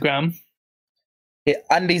Instagram.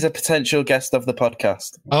 And he's a potential guest of the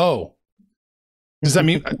podcast. Oh. Does that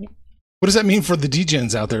mean... What does that mean for the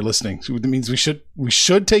DGens out there listening? So it means we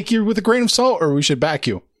should take you with a grain of salt, or we should back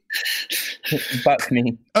you? Back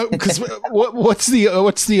me. Because what's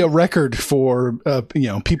the record for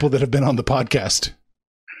people that have been on the podcast?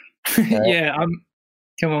 Yeah,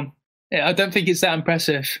 come on. Yeah, I don't think it's that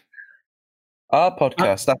impressive. Our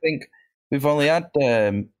podcast, I think we've only had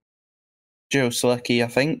Joe Selecki, I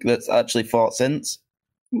think, that's actually fought since.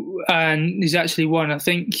 And he's actually won. I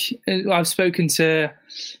think I've spoken to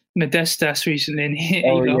Modestas recently, and he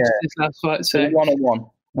lost his last fight. So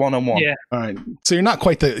 1-on-1. Yeah. All right. So you're not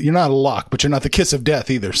a lock, but you're not the kiss of death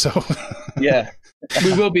either. So yeah,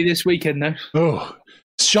 we will be this weekend though. Oh,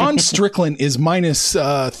 Sean Strickland is minus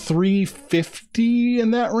 350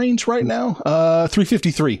 in that range right now.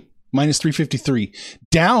 353 minus 353,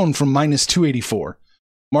 down from minus 284.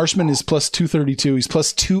 Marshman is plus 232. He's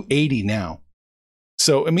plus 280 now.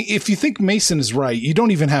 So I mean, if you think Mason is right, you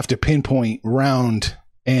don't even have to pinpoint round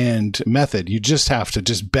and method. You just have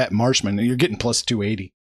to bet Marshman, and you're getting plus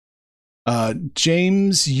 280.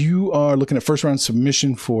 James, you are looking at first round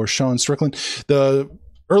submission for Sean Strickland. The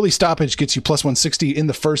early stoppage gets you plus 160. In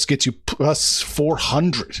the first gets you plus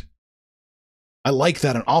 400. I like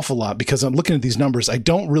that an awful lot because I'm looking at these numbers. I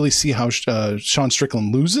don't really see how Sean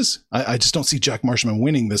Strickland loses. I just don't see Jack Marshman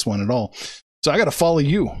winning this one at all. So I got to follow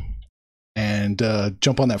you and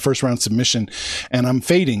jump on that first round submission. And I'm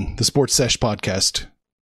fading the Sports Sesh podcast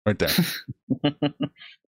right there.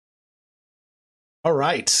 All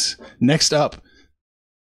right. Next up,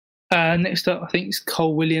 I think it's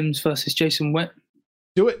Cole Williams versus Jason Witt.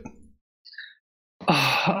 Do it.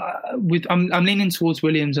 I'm leaning towards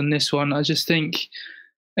Williams on this one. I just think,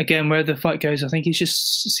 again, where the fight goes, I think he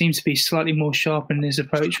just seems to be slightly more sharp in his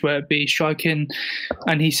approach, where it be striking,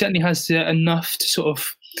 and he certainly has enough to sort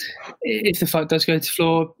of, if the fight does go to the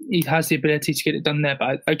floor, he has the ability to get it done there.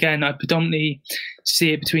 But again, I predominantly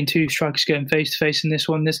see it between two strikers going face to face in this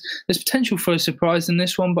one. There's potential for a surprise in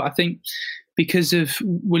this one, but I think because of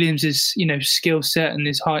Williams's, skill set and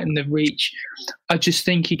his height and the reach, I just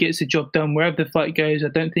think he gets the job done wherever the fight goes. I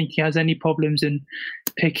don't think he has any problems in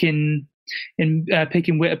picking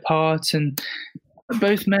Witt apart. And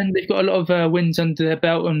both men, they've got a lot of wins under their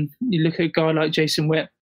belt. And you look at a guy like Jason Witt,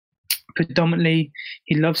 predominantly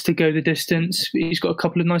he loves to go the distance. He's got a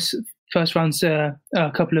couple of nice first rounds, a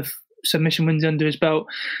couple of submission wins under his belt.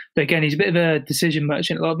 But again, he's a bit of a decision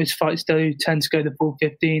merchant. A lot of his fights do tend to go the full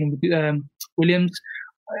 15. Williams,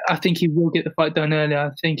 I think he will get the fight done earlier.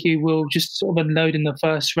 I think he will just sort of unload in the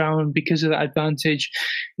first round because of that advantage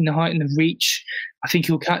in the height and the reach. I think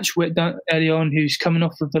he'll catch Witt early on, who's coming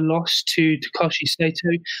off of a loss to Takashi Sato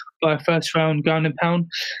by a first round ground and pound.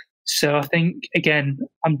 So I think, again,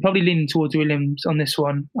 I'm probably leaning towards Williams on this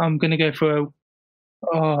one. I'm going to go for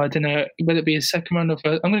I don't know, whether it be a second round or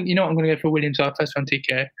first. I'm going to go for Williams first round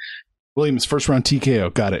TKO. Williams first round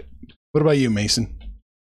TKO. Got it. What about you, Mason?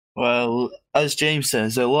 Well, as James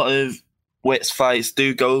says, a lot of Witt's fights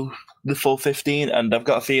do go the full 15, and I've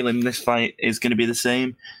got a feeling this fight is going to be the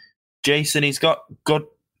same. Jason, he's got good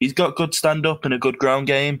stand up and a good ground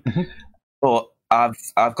game, but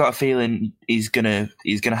I've got a feeling he's gonna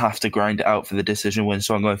have to grind it out for the decision win.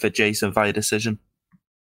 So I'm going for Jason via decision.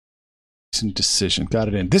 Decision, got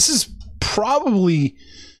it in. This is probably,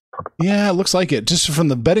 it looks like it. Just from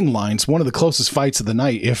the betting lines, one of the closest fights of the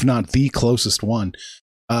night, if not the closest one.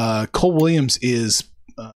 Cole Williams is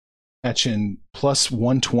catching plus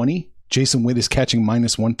 120. Jason Witt is catching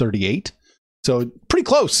minus 138. So pretty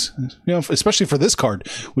close, especially for this card,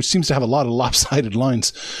 which seems to have a lot of lopsided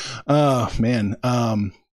lines.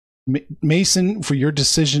 Mason, for your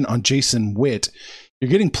decision on Jason Witt,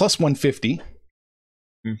 you're getting plus 150.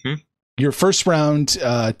 Mm-hmm. Your first round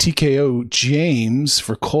TKO, James,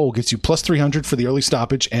 for Cole gets you plus 300 for the early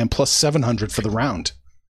stoppage and plus 700 for the round.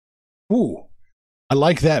 Ooh, I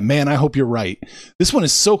like that, man. I hope you're right. This one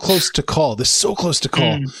is so close to call. This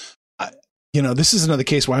is another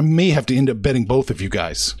case where I may have to end up betting both of you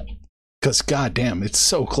guys because, goddamn, it's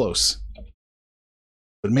so close.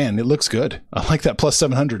 But man, it looks good. I like that plus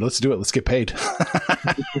 700. Let's do it. Let's get paid.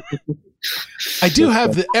 I do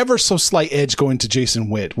have the ever so slight edge going to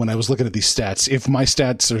Jason Witt when I was looking at these stats, if my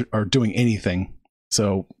stats are doing anything.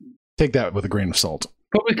 So take that with a grain of salt.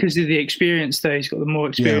 Probably because of the experience, though. He's got the more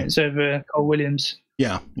experience over Cole Williams.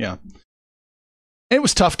 Yeah. It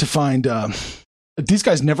was tough to find. These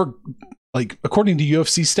guys never, according to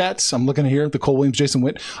UFC stats, I'm looking at here, the Cole Williams, Jason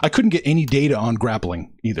Witt, I couldn't get any data on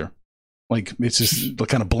grappling either. It's just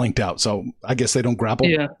kind of blanked out. So I guess they don't grapple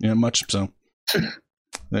much. So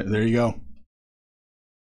there you go.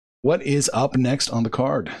 What is up next on the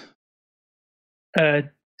card?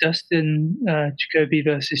 Dustin Jacoby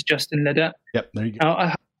versus Justin Ledet. Yep, there you go. Now,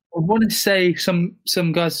 I want to say some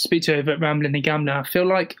guys to speak to over at Rambling and Gambler. I feel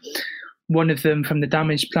like one of them from the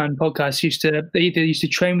Damage Plan podcast they either used to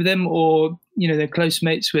train with him or they're close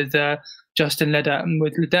mates with Justin Ledet. And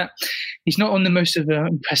with Ledet, he's not on the most of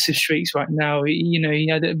impressive streaks right now. He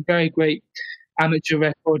had a very great amateur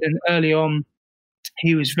record, and early on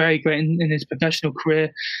he was very great in his professional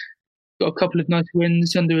career. Got a couple of nice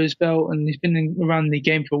wins under his belt, and he's been around the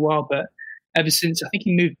game for a while. But ever since, I think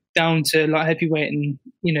he moved down to light heavyweight, and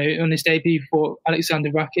on his debut fought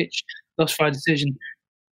Alexander Rakic, lost by decision.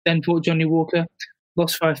 Then fought Johnny Walker,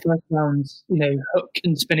 lost 5 first rounds. Hook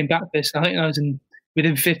and spinning back fist. I think that was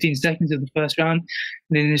within 15 seconds of the first round.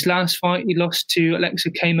 And in his last fight, he lost to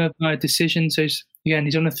Alexa Kamer by decision. So again,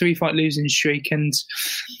 he's on a 3-fight losing streak, and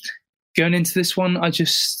going into this one, I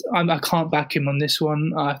can't back him on this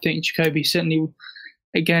one. I think Jacoby certainly,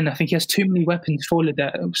 again, I think he has too many weapons for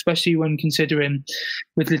Ledet, especially when considering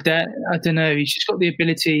with Ledet, I don't know, he's just got the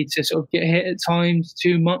ability to sort of get hit at times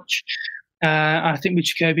too much. I think with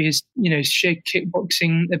Jacoby, his sheer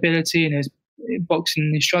kickboxing ability and his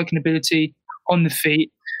striking ability on the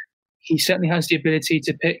feet, he certainly has the ability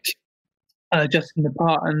to pick Justin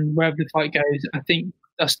apart, and wherever the fight goes, I think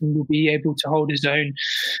Dustin will be able to hold his own.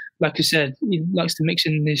 Like I said, he likes to mix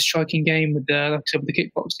in his striking game with the, like I said, with the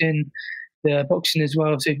kickboxing, the boxing as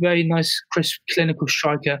well. So very nice, crisp, clinical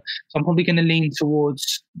striker. So I'm probably going to lean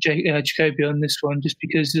towards Jacoby on this one, just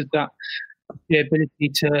because of that, the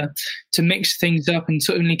ability to mix things up and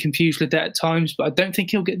certainly confuse Ledet at times. But I don't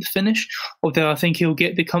think he'll get the finish, although I think he'll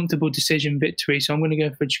get the comfortable decision victory. So I'm going to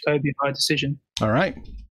go for Jacoby by decision. All right.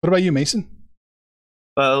 What about you, Mason?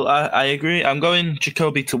 Well, I agree. I'm going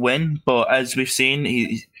Jacoby to win, but as we've seen,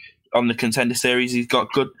 he's on the Contender Series, he's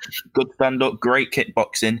got good stand-up, great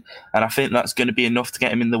kickboxing, and I think that's going to be enough to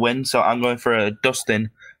get him in the win. So I'm going for a Dustin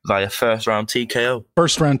via first-round TKO.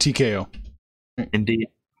 First-round TKO. Indeed.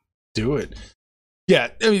 Do it. Yeah,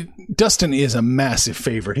 I mean, Dustin is a massive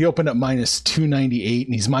favorite. He opened up minus 298,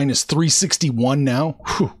 and he's minus 361 now.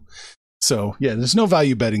 Whew. So, yeah, there's no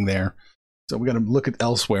value betting there. So we got to look at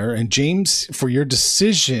elsewhere. And James, for your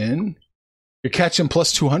decision, you're catching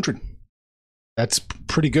plus 200. That's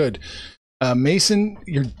pretty good. Mason,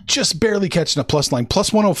 you're just barely catching a plus line.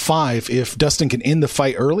 Plus 105 if Dustin can end the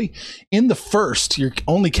fight early. In the first, you're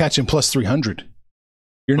only catching plus 300.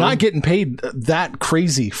 You're not getting paid that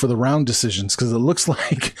crazy for the round decisions because it looks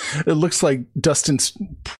like Dustin's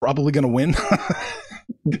probably going to win.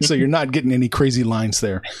 So you're not getting any crazy lines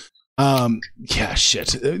there. Yeah,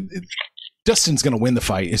 shit. Dustin's going to win the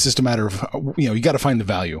fight. It's just a matter of, you got to find the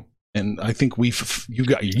value. And I think you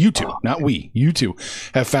two, not we, you two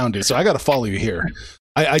have found it. So I got to follow you here.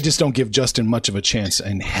 I just don't give Justin much of a chance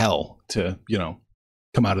in hell to,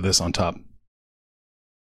 come out of this on top.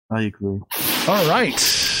 I agree. All right.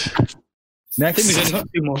 Next. I think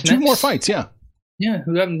we've got two more fights, yeah. Yeah,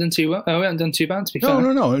 we haven't done too well. We haven't done too bad, to be fair.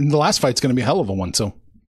 No. And the last fight's going to be a hell of a one, so.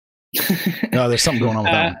 No, there's something going on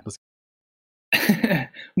with that one.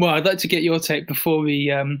 Well, I'd like to get your take before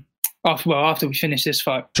we, after we finish this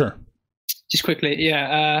fight. Sure. Just quickly,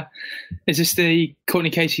 yeah. Is this the Courtney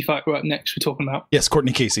Casey fight we're up next we're talking about? Yes,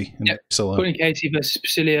 Courtney Casey. Yep. Courtney Casey versus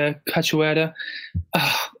Priscilla Cachoeira.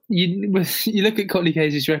 You look at Courtney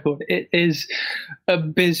Casey's record, it is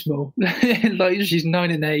abysmal. Like, she's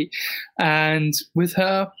 9-8, and with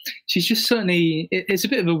her, she's just certainly, it's a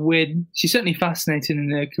bit of a weird, she's certainly fascinating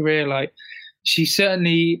in her career. Like, she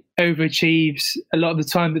certainly overachieves a lot of the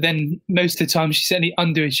time, but then most of the time she certainly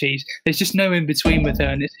underachieves. There's just no in between with her,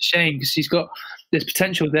 and it's a shame because there's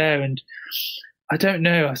potential there. And I don't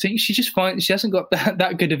know. I think she hasn't got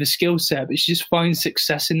that good of a skill set, but she just finds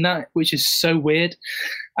success in that, which is so weird.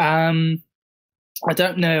 I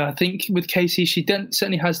don't know. I think with Casey, she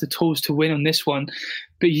certainly has the tools to win on this one,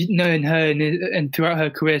 but knowing her and throughout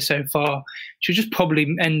her career so far, she'll just probably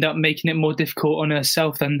end up making it more difficult on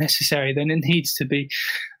herself than necessary than it needs to be.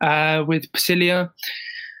 With Priscilla,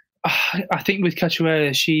 I think with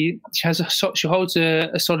Cachoeira, she holds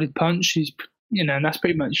a solid punch. She's, and that's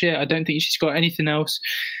pretty much it. I don't think she's got anything else.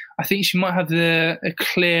 I think she might have a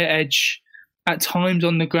clear edge at times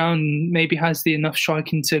on the ground, maybe has the enough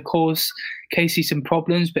striking to cause Casey some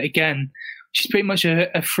problems. But again, she's pretty much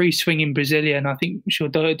a free swinging Brazilian. I think she'll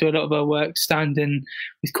do a lot of her work standing.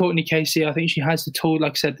 With Courtney Casey, I think she has the tool,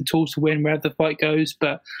 like I said, the tools to win wherever the fight goes.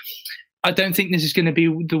 But I don't think this is going to be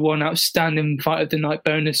the one outstanding fight of the night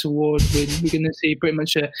bonus award. We're going to see pretty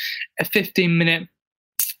much a 15-minute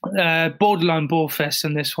borderline ball fest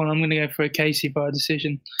on this one. I'm going to go for a Casey by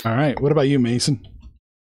decision. All right. What about you, Mason?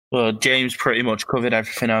 Well, James pretty much covered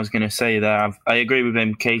everything I was going to say there. I agree with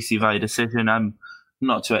him, Casey via decision. I'm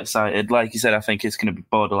not too excited. Like you said, I think it's going to be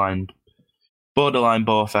borderline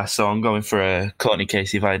ball fest, so I'm going for a Courtney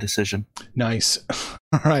Casey via decision. Nice.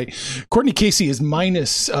 All right. Courtney Casey is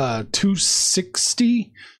minus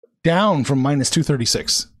 260, down from minus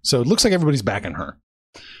 236. So it looks like everybody's backing her.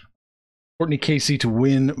 Courtney Casey to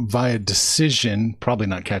win via decision, probably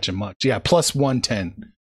not catching much. Yeah, plus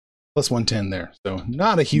 110. Plus 110 there. So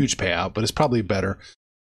not a huge payout, but it's probably better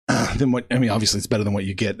than obviously it's better than what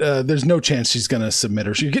you get. There's no chance she's going to submit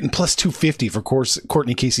her. So you're getting plus 250 for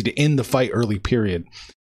Courtney Casey to end the fight early, period.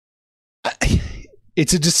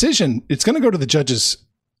 It's a decision. It's going to go to the judges.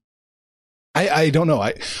 I don't know.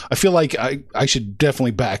 I feel like I should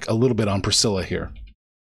definitely back a little bit on Priscilla here.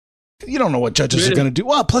 You don't know what judges are going to do.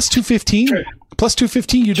 Well, plus 215. Sure. Plus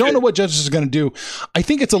 215. You don't know what judges are going to do. I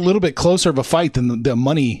think it's a little bit closer of a fight than the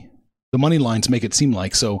money lines make it seem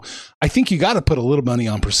like. So I think you got to put a little money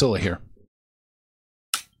on Priscilla here.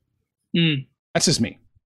 That's just me.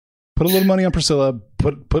 Put a little money on Priscilla.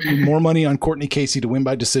 Put more money on Courtney Casey to win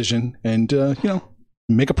by decision, and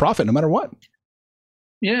make a profit no matter what.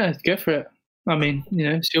 Yeah, go for it. I mean,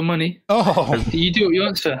 it's your money. Oh, you do what you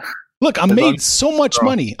want, sir. Look, I made so much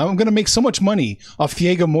money. I'm going to make so much money off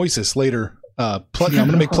Thiago Moises later I'm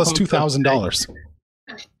going to make plus $2,000.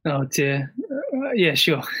 Oh dear. Yeah,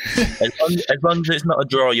 sure. As long as it's not a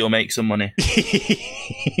draw, you'll make some money.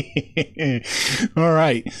 All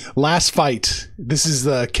right. Last fight. This is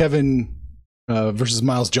Kevin versus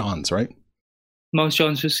Miles Johns, right? Miles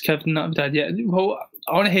Johns versus Kevin Nutmedad. Yeah. Well,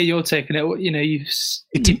 I want to hear your take on it. You know, you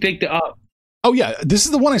picked it up. Oh, yeah. This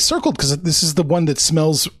is the one I circled because this is the one that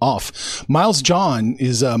smells off. Miles John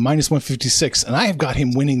is minus 156, and I have got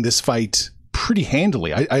him winning this fight pretty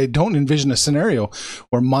handily. I don't envision a scenario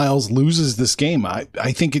where Miles loses this game. I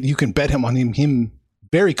think you can bet him on him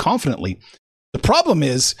very confidently. The problem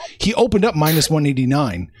is he opened up minus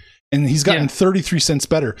 189, and he's gotten 33 cents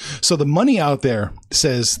better. So the money out there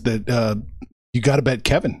says that you got to bet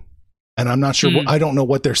Kevin. And I'm not sure. I don't know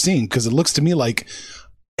what they're seeing because it looks to me like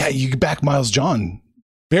you back Miles John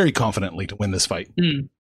very confidently to win this fight.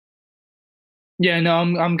 Yeah, no,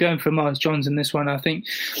 I'm going for Miles Johns in this one. I think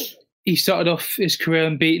he started off his career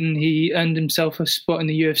unbeaten. He earned himself a spot in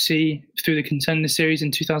the UFC through the Contender Series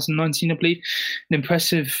in 2019, I believe. An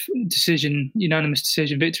impressive unanimous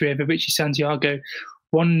decision victory over Richie Santiago.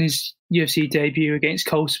 Won his UFC debut against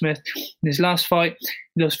Cole Smith. In his last fight,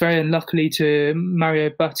 he lost very unluckily to Mario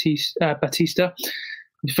Batista.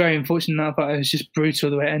 It was very unfortunate that fight. It was just brutal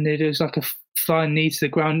the way it ended. It was like a flying knee to the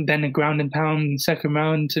ground, then a ground and pound in the second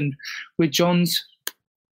round. And with Johns,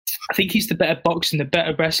 I think he's the better boxer and the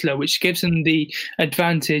better wrestler, which gives him the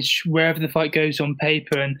advantage wherever the fight goes on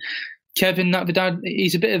paper. And Kevin Nutmedad,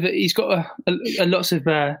 he's got lots of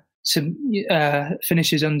some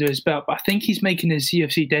finishes under his belt, but I think he's making his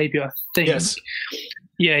UFC debut. I think,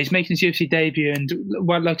 yeah, he's making his UFC debut, and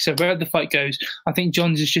like I said, wherever the fight goes, I think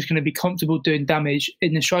Johns is just going to be comfortable doing damage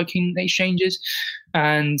in the striking exchanges,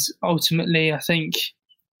 and ultimately, I think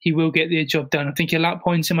he will get the job done. I think he'll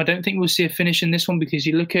outpoint him. I don't think we'll see a finish in this one because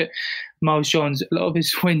you look at Miles Johns, a lot of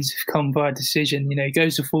his wins have come by decision. You know, he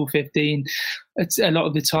goes to full 15 a lot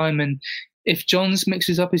of the time, and if Johns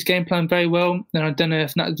mixes up his game plan very well, then I don't know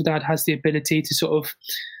if Nutmedad has the ability to sort of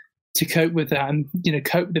to cope with that and, you know,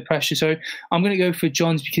 cope with the pressure. So I'm going to go for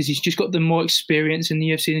Johns because he's just got the more experience in the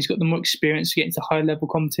UFC and he's got the more experience against the high level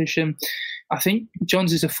competition. I think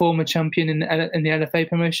Johns is a former champion in the LFA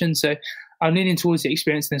promotion, so I'm leaning towards the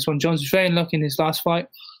experience in this one. Johns was very unlucky in his last fight.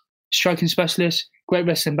 Striking specialist, great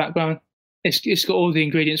wrestling background. It's got all the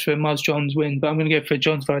ingredients for a Miles Johns win, but I'm going to go for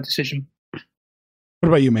Johns via decision. What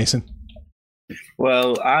about you, Mason?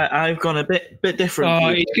 Well, I've gone a bit different.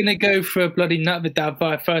 Oh, he's going to go for a bloody Nutmedad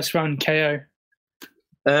by a first round KO.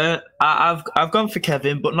 I've gone for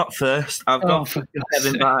Kevin, but not first. I've gone for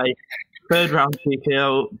Kevin by third round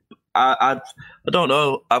TKO. I don't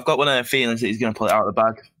know. I've got one of the feelings that he's going to pull it out of the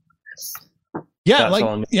bag.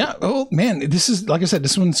 Yeah, oh man, this is, like I said,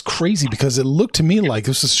 this one's crazy because it looked to me like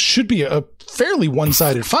should be a fairly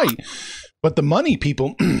one-sided fight. But the money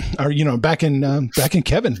people are, you know, back in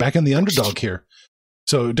Kevin, back in the underdog here.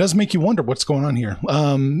 So it does make you wonder what's going on here.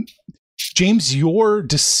 James, your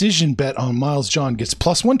decision bet on Miles John gets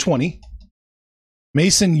plus 120.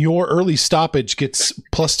 Mason, your early stoppage gets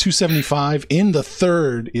plus 275. In the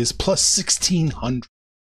third is plus 1600.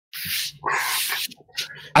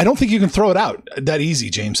 I don't think you can throw it out that easy,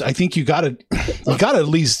 James. I think you gotta at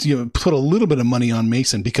least, you know, put a little bit of money on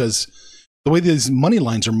Mason because the way these money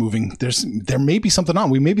lines are moving, there may be something on.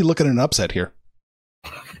 We may be looking at an upset here.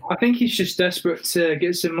 I think he's just desperate to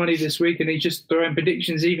get some money this week, and he's just throwing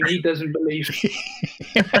predictions even he doesn't believe.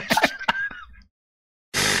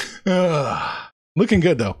 Looking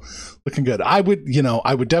good though. Looking good. I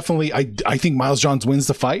would definitely. I think Miles Johns wins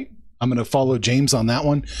the fight. I'm going to follow James on that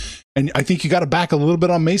one, and I think you got to back a little bit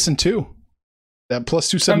on Mason too. That plus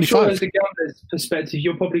 275. I'm sure as a gambler's perspective,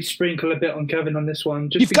 you'll probably sprinkle a bit on Kevin on this one.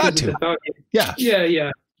 Just You've got to.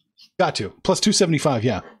 Yeah. Got to. Plus 275,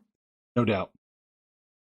 yeah. No doubt.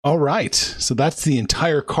 All right. So that's the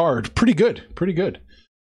entire card. Pretty good.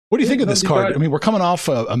 What do you think of this card? I mean, we're coming off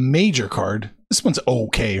a major card. This one's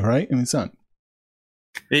okay, right? I mean, it's not.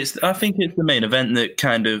 I think it's the main event that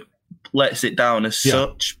kind of lets it down as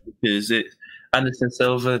such because Anderson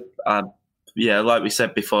Silva, like we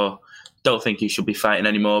said before, don't think he should be fighting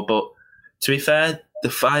anymore. But to be fair, the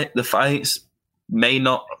fights may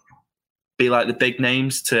not be like the big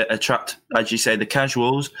names to attract, as you say, the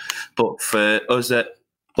casuals. But for us that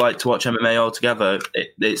like to watch MMA altogether,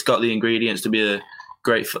 it's got the ingredients to be a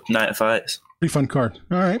great night of fights. Pretty fun card.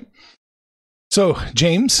 All right. So,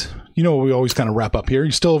 James, you know we always kind of wrap up here.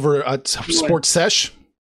 You still over at Sports Sesh?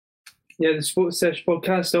 Yeah, the Sports Sesh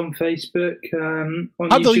podcast on Facebook.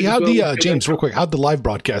 James, real quick, how'd the live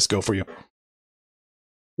broadcast go for you?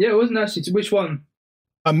 Yeah, it wasn't actually. Which one?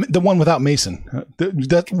 The one without Mason.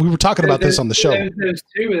 That we were talking about this on the show. There's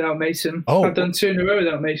 2 without Mason. Oh. I've done 2 in a row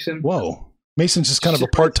without Mason. Whoa. Mason's just kind of a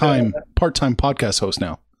part-time podcast host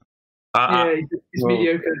now. Yeah, he's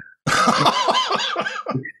mediocre.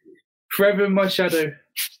 Forever in my shadow.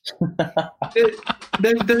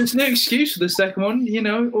 There's no excuse for the second one. You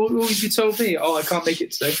know, all you told me, I can't make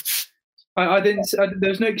it today. I didn't. There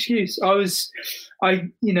was no excuse. With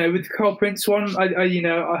the Carl Prince one, I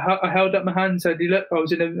held up my hand and said, look, I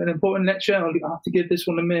was in an important lecture. I'll have to give this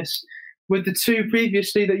one a miss. With the 2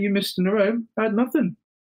 previously that you missed in a row, I had nothing.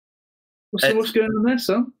 What's going on there,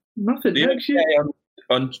 son? Nothing. No excuse.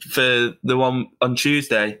 For the one on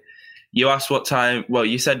Tuesday, you asked what time. Well,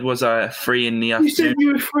 you said was I free in the afternoon? You said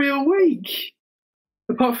you were free all week,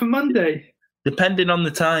 apart from Monday. Depending on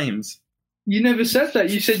the times. You never said that.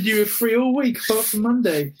 You said you were free all week, apart from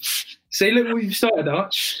Monday. See, look what you've started,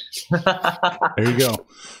 Arch. There you go.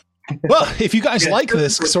 Well, if you guys like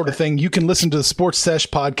this sort of thing, you can listen to the Sports Sesh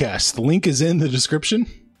podcast. The link is in the description,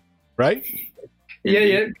 right?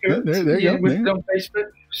 Yeah. Good. There you go. We're still on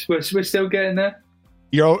Facebook. We're still getting there.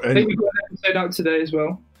 I think we've got an episode out today as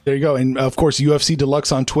well. There you go. And, of course, UFC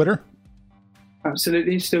Deluxe on Twitter.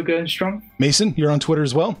 Absolutely. Still going strong. Mason, you're on Twitter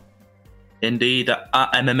as well? Indeed.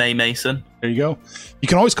 At MMA Mason. There you go. You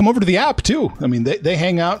can always come over to the app, too. I mean, they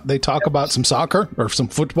hang out. They talk about some soccer or some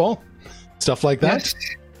football, stuff like that. Yes.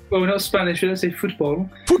 Well, we're not Spanish. We don't say football.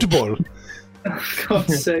 Football. For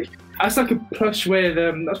God's sake. That's like a plush way of...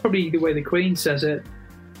 that's probably the way the Queen says it.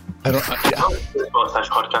 I don't... Sports Sesh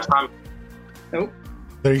podcast. Nope.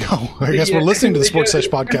 There you go. I guess we're listening to the Sports Sesh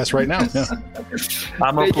podcast right now. Yeah.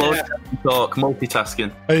 I'm uploading talk,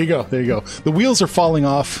 multitasking. There you go. The wheels are falling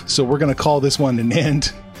off, so we're going to call this one an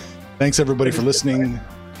end. Thanks, everybody, for listening.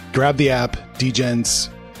 Grab the app, DGens.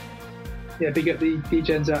 Yeah, big up the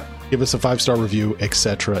DGens app. Give us a 5-star review,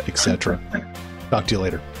 etc., etc. Talk to you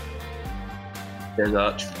later. There's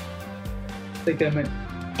Arch. Take care, mate.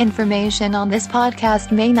 Information on this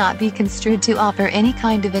podcast may not be construed to offer any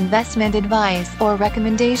kind of investment advice or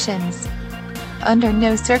recommendations. Under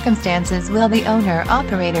no circumstances will the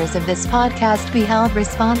owner-operators of this podcast be held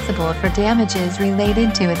responsible for damages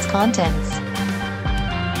related to its contents.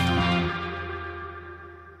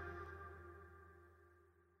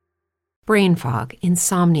 Brain fog,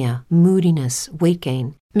 insomnia, moodiness, weight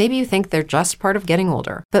gain. Maybe you think they're just part of getting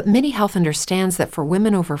older, but MIDI Health understands that for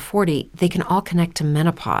women over 40, they can all connect to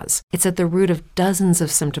menopause. It's at the root of dozens of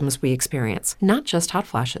symptoms we experience, not just hot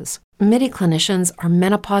flashes. MIDI clinicians are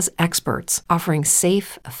menopause experts, offering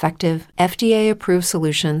safe, effective, FDA-approved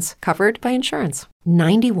solutions covered by insurance.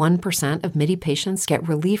 91% of MIDI patients get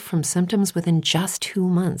relief from symptoms within just 2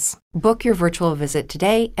 months. Book your virtual visit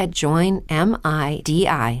today at joinmidi.com.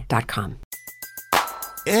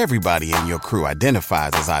 Everybody in your crew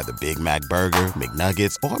identifies as either Big Mac Burger,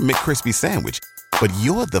 McNuggets, or McCrispy Sandwich. But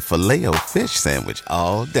you're the Filet-O-Fish Sandwich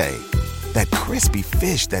all day. That crispy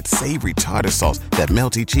fish, that savory tartar sauce, that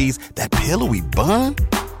melty cheese, that pillowy bun.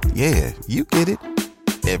 Yeah, you get it.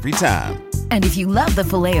 Every time. And if you love the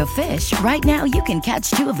Filet-O-Fish, right now you can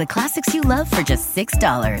catch 2 of the classics you love for just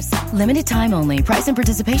 $6. Limited time only. Price and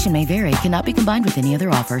participation may vary. Cannot be combined with any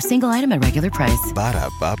other offer. Single item at regular price.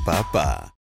 Ba-da-ba-ba-ba.